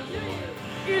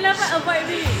 You never avoid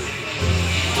me.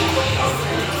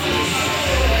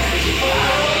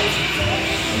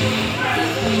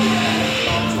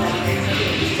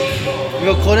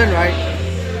 You're Conan, right?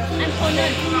 I'm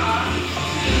Conan.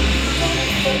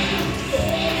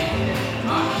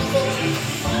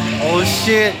 Oh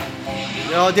shit!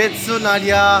 You're dead soon,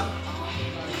 Nadia.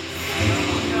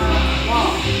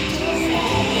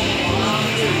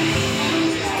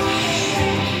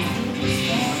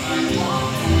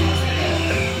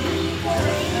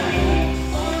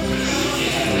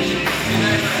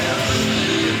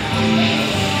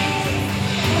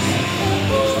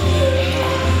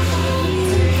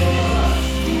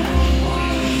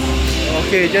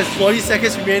 Okay, just 40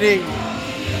 seconds remaining.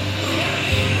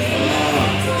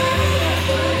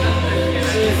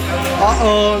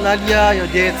 Uh-oh, Nadia, you're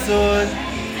dead soon.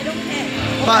 I don't care.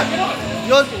 But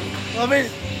you're, I mean,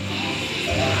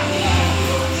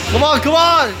 come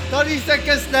on, 30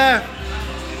 seconds left.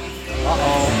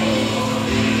 Uh-oh.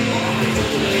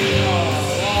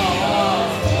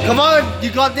 Come on,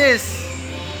 you got this.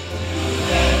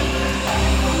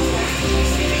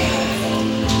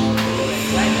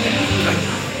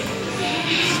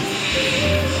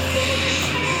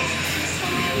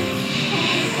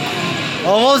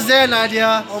 Almost there,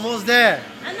 Nadia. Almost there.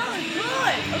 I know it's good,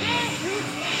 okay?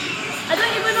 I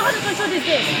don't even know how to control this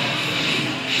game.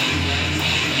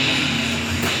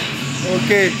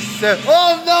 Okay, so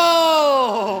oh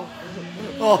no!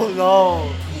 Oh no!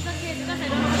 It's okay because I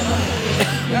don't know how to control.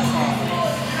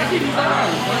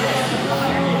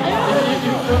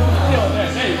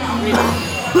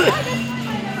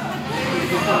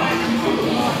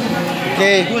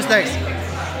 Okay, who's next?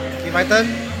 Okay, my turn.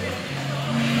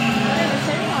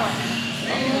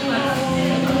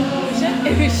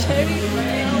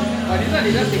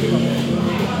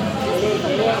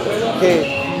 Okay.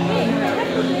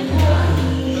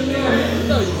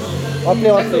 What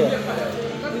play?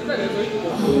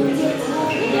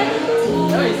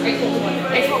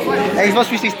 Xbox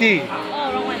 360. Oh,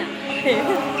 wrong one. Okay.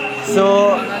 So,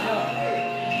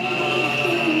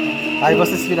 I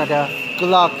versus you, Nadia. Good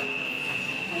luck.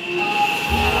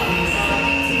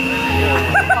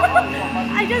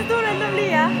 I just do randomly,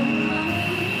 yeah.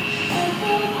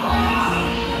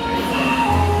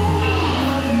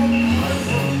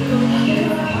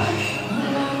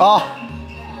 Oh.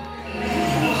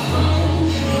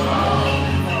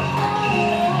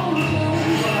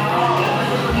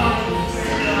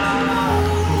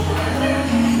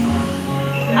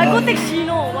 I go take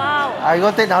Shino, wow. I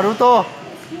go take Naruto.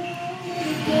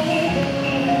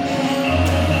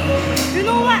 You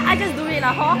know what? I just do it,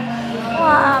 huh?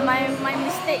 Wow, my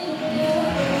mistake.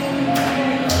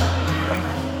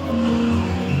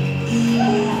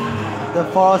 The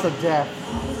Force of Death.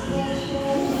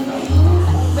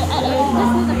 But I just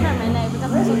need to cramp my neck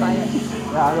because I'm so tired.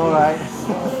 Yeah, I know, right?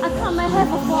 I cut my hair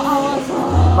for 4 hours.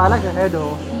 But I like your hair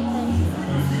though.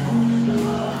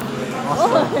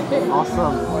 Awesome.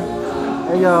 Awesome.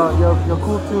 And you're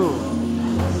cool too.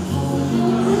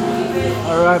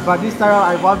 Alright, but this time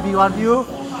I 1v1 you.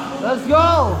 Let's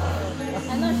go!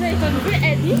 I'm not sure if I'm good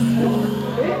at this.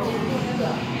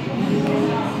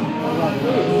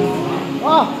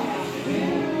 Oh!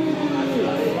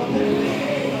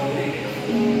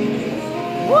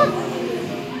 What?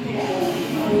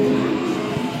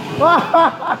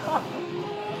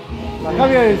 Now come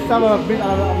here, some a bit.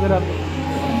 I'm gonna.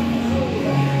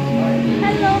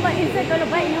 Hello, my insect gonna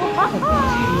bite you.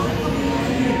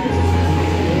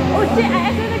 Oh shit, I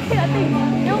accidentally killed a thing.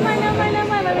 Never mind,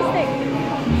 my mistake.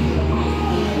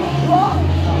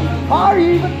 Are you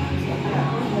even?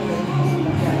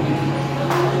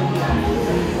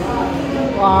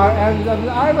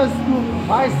 I'm a school.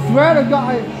 I swear to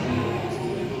God.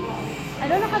 I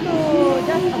don't know how to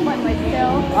just avoid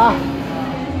myself.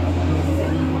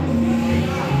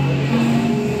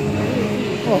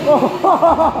 Oh, no.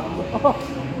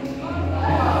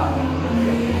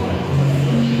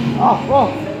 Oh, Whoa!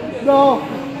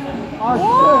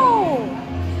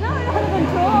 Now I know how to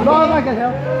control. no, I can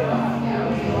help.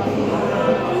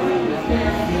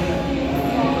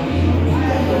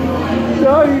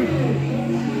 Sorry.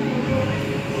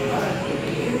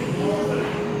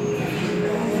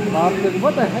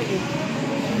 What the heck is...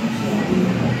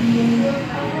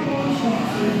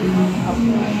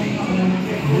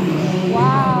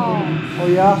 Wow. Oh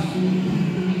yeah?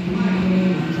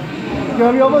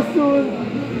 Gonna be over soon.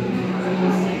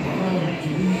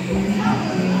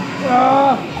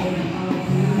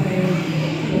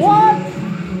 What?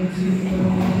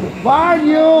 Why are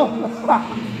you?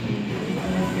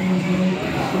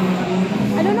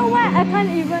 I don't know why I can't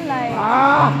even like.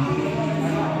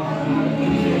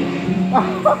 Oh,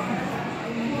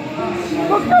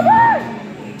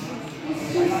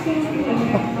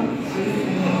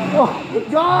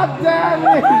 God damn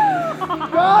it!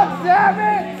 God damn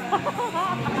it!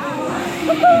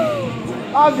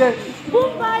 I'm dead.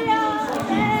 Kumbaya!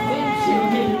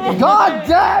 God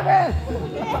damn it!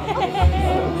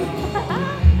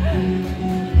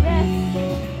 Yes.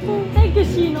 Thank you,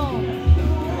 Shino.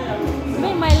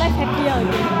 Make my life happier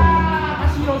again.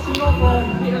 Shino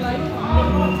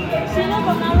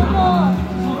from Naruto.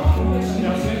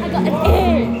 I got an A.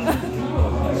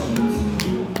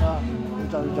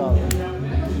 Good job.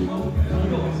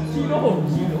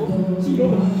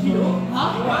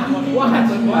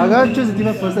 I'm gonna choose a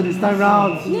different person this time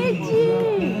round.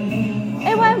 Neji.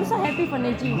 Hey, why I'm so happy for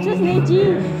Neji? Choose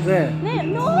Neji. Where?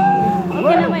 No.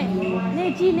 Okay, never mind.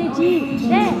 Neji.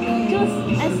 There.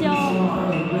 Choose as your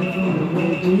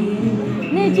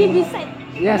Neji beside.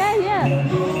 Yes. Yeah.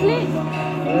 Click.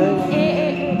 A.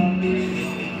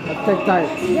 Attack type.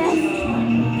 Yes.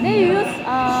 Then you use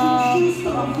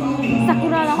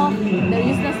Sakura lah, the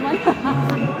useless one.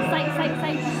 Side.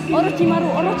 Orochimaru.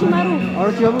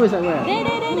 Orochimaru is at where?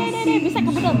 There. Beside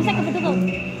Kabuto tu.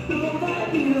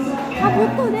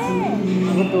 Kabuto there.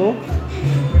 Betul.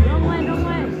 Wrong one.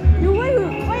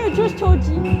 Why you choose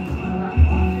Choji?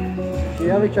 Okay,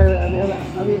 help me try.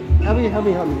 Help me.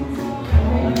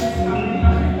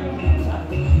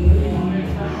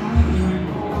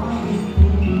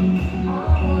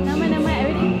 Never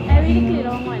mind. I already clicked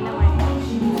wrong one. Never mind.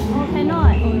 Oh,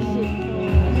 cannot. Oh shit.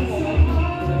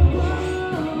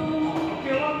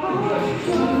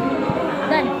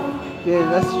 Done. Okay,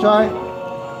 let's try.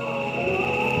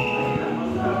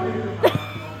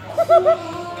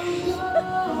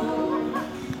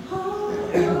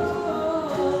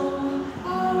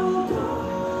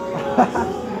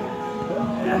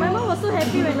 My mom was so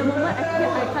happy when the moment I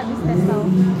cut this hairstyle.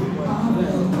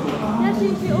 Yeah,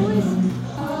 she always.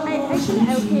 Actually, I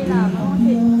okay lah. My mom said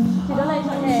she don't like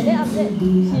short hair. Then after that,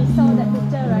 she saw that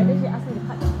picture, right? Then she asked me to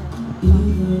cut the hair.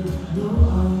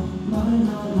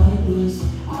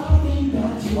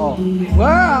 Oh,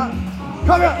 where?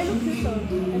 Come here. I look cuter.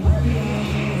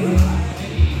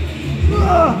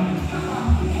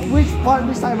 Which part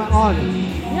this time am I on?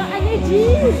 Your energy.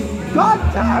 God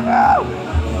damn it!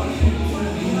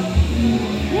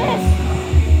 Yes.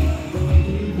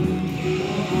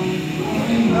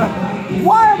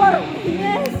 Why am I?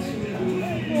 Yes.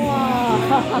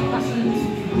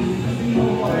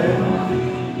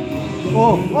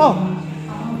 Wow. Oh.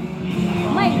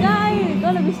 My guy, you're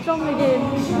gonna be strong again.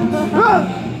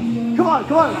 Come on.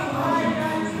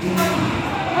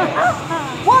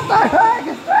 What the heck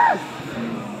is this?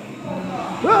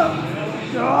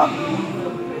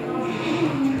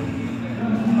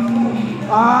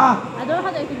 I don't know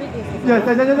how to activate this. Yes.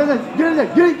 Get in there.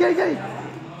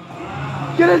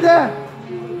 Get in there.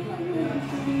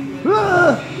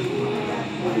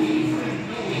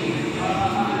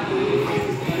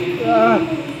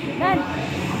 Done.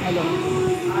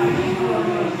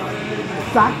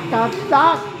 Suck.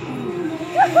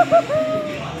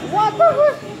 What the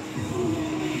heck?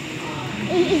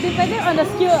 It's depending on the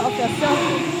skill of yourself.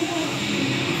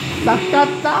 Suck.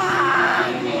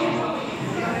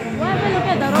 Why am I looking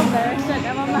at the wrong direction?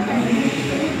 Never mind.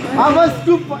 I'm a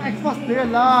super expert player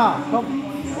lah. Come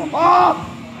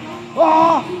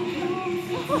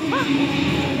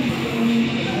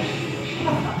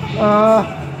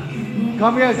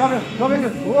here.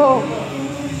 Whoa.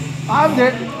 I'm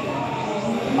dead.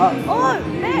 Oh,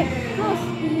 back! Close!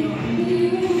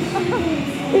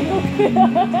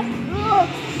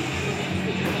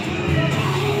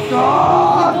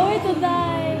 You're going to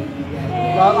die!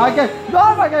 Hey. I can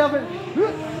help it.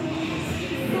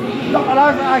 Not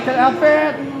alive, I can help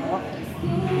it.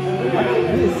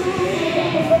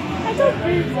 I don't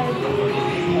breathe like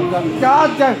God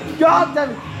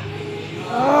damn it.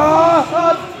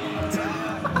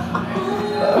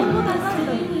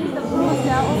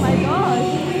 Oh my gosh!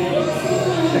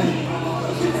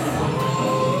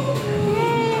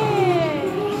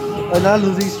 Yay! Another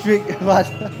losing streak, but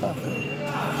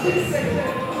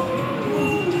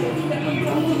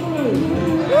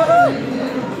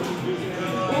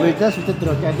we just returned to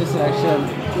the character selection.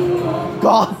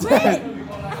 God Wait! damn. I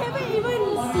haven't even...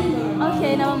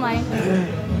 Okay, never mind.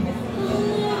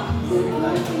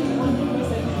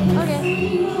 Okay.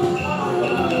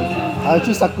 I'll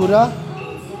choose Sakura.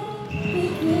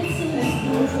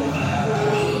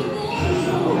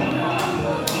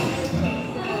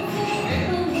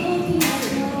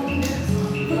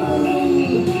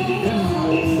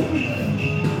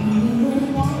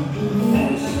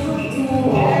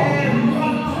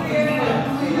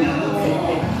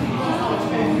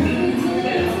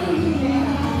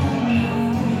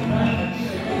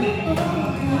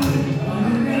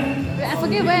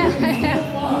 forget where I am.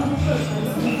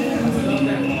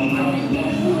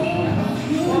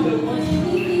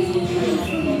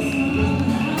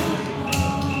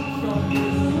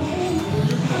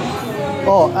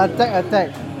 Oh, attack.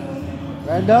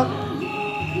 Random.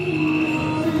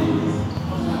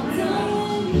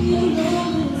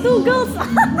 Two girls.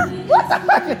 What the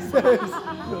heck is this?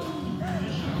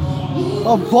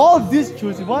 A ball this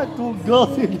choosy. Why two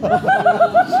girls in the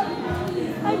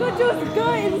I go choose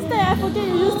girl instead. I forget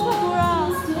you use Sakura.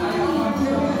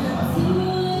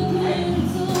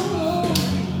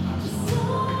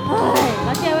 Ay,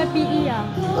 lucky I went PE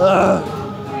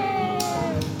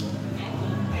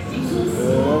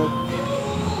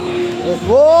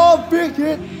Whoa, big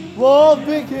hit! Whoa,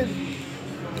 big hit!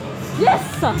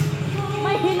 Yes!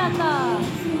 My Hinata!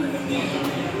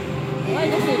 Why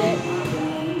did I say that?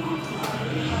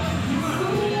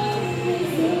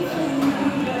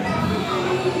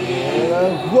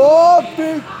 Whoa,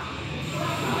 big!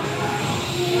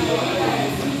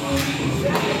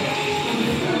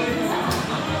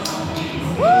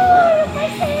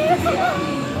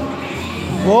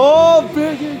 Whoa,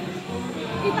 big hit!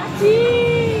 Itachi!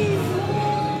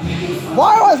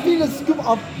 Why was being a scoop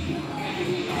up?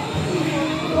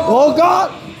 Oh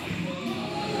God!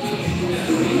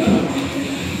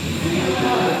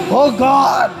 Oh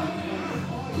God!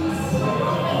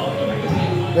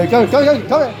 Hey, come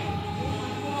here!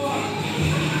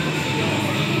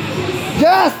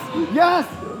 Yes!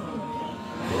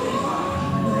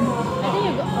 I think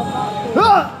you got about to.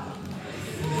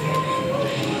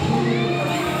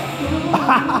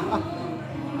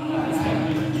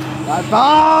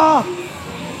 Ah!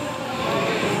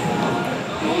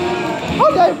 How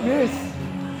did I miss?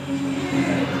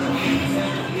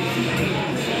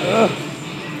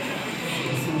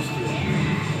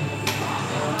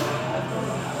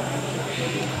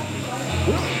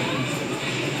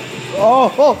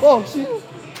 Oh, shit.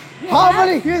 How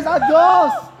many hits are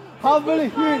those? How many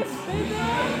hits?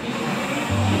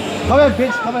 Come here,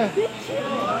 bitch, come here.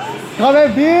 Come here,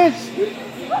 bitch.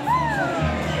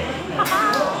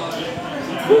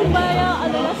 Kumbaya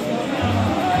adalah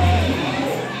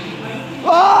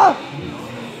Ah!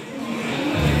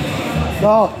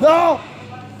 No!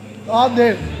 On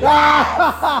him!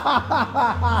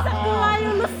 Sakura,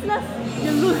 you useless.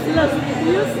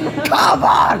 Come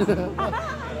on!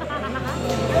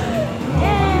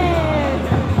 Yay!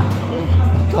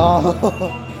 Come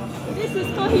This is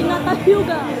called Hinata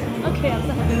Hyuga. Okay, I'm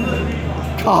sorry.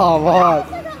 on!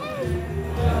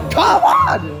 Come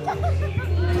on!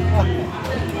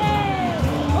 Yay!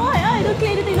 Oi, don't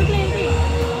play anything.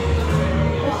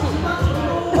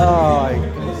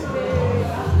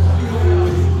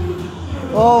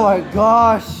 Oh my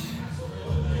gosh!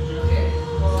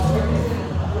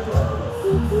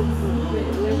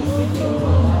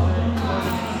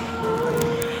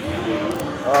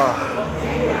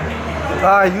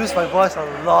 I use my voice a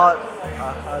lot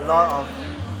of.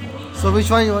 So which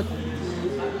one you want?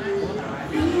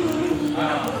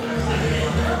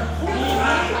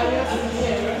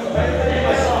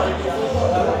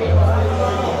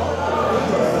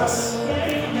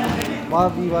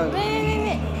 One v one.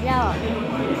 Wait. Yeah.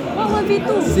 What 1v2?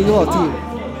 Single or team?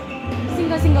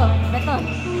 Single. Better.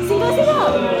 Single.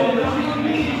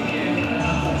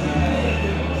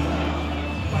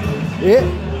 Eh?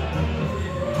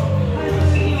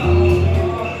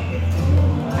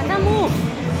 I can't move.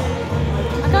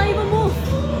 I can't even move.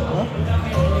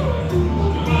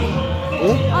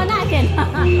 Eh? Oh, now I can.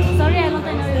 Sorry, I don't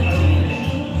know you.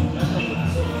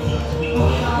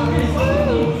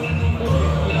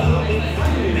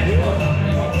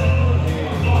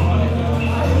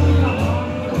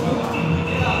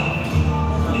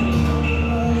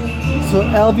 So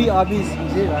LB RB is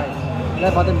it right?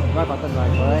 Left button, right button,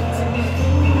 right, correct?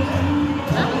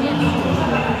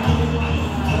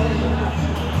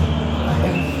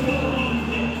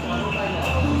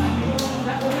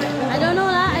 I don't know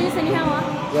lah. I just anyhow.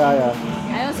 Yeah.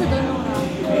 I also don't know lah.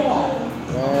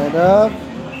 Random.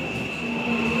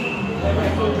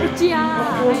 Uchi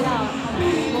ah, right now.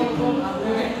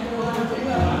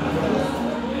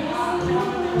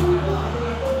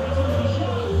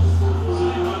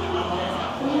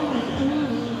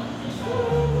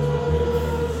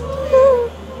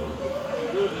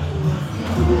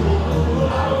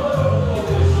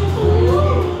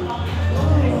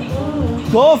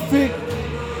 Go fig.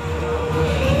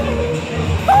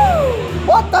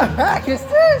 What the heck is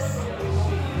this?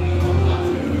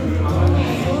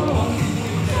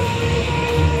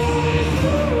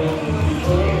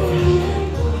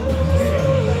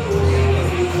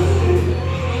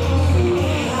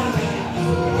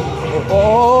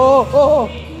 Oh.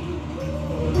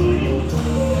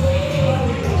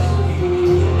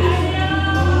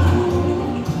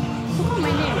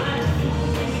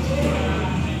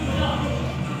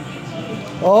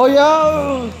 Oh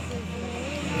yeah!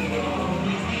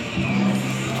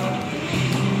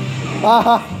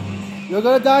 You're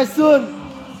gonna die soon!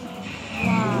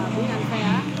 Wow, being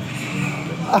unfair.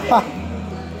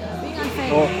 Being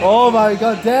unfair. Oh my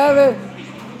god, damn it!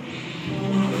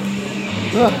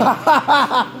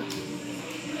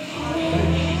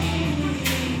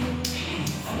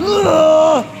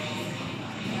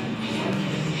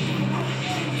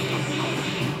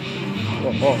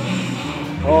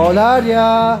 Oh,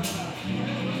 Nadia!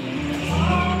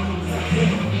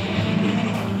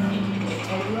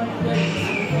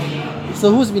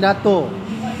 So who's Minato?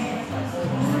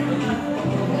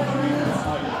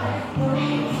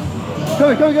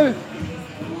 Come.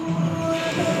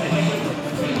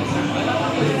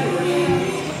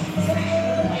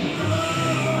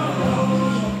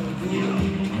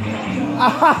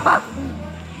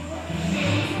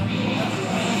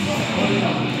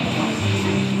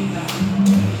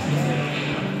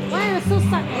 Why are you so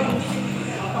sad?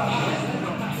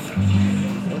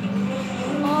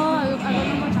 Oh, I got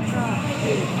no more chakra.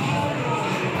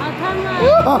 Come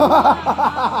on.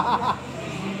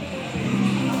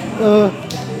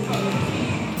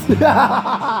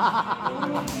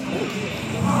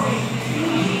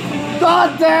 God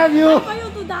damn you! For you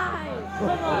to die.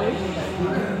 Come on.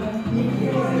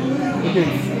 Okay.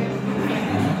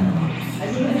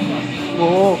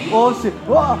 Oh shit!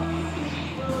 Whoa.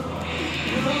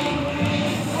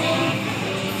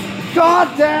 God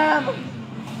damn!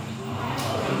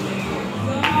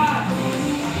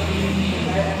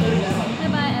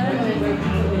 Bye-bye, everyone.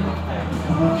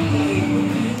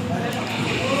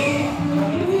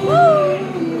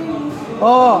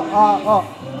 Oh!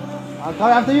 I'm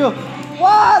coming after you.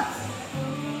 What?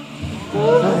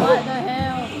 What the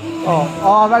hell?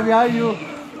 Oh, right behind you.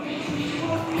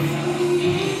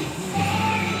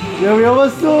 You'll be over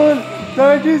soon.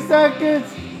 30 seconds.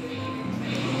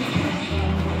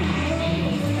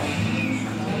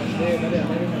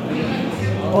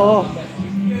 Oh.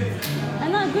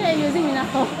 I'm not good at using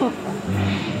Minato.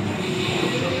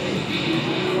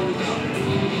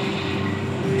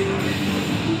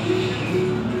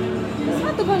 It's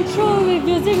hard to control with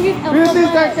using this 50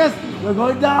 alphabet. seconds. You're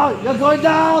going down. You're going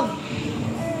down.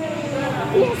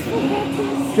 Yes, forget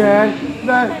this. 10,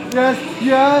 9,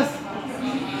 yes.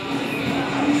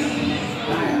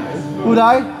 Who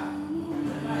died?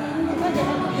 Because they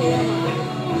have to pay them.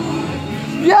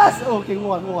 Yes. Okay, who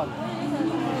won?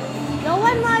 No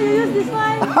one ma, you use this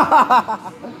one.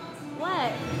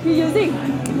 What? You using?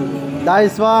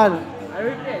 Nice one.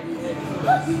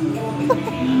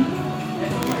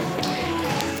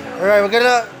 Alright,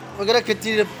 we're gonna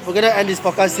continue. We're gonna end this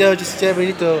podcast here. Just get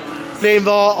ready to play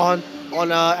more on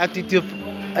aptitude.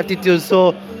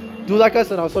 So do like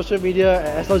us on our social media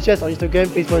at SL Chess on Instagram,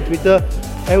 Facebook, and Twitter.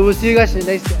 And we'll see you guys in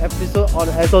the next episode on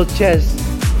SL Chess.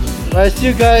 Right, see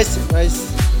you guys.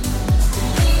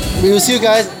 We will see you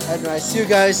guys, and I see you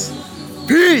guys.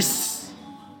 Peace.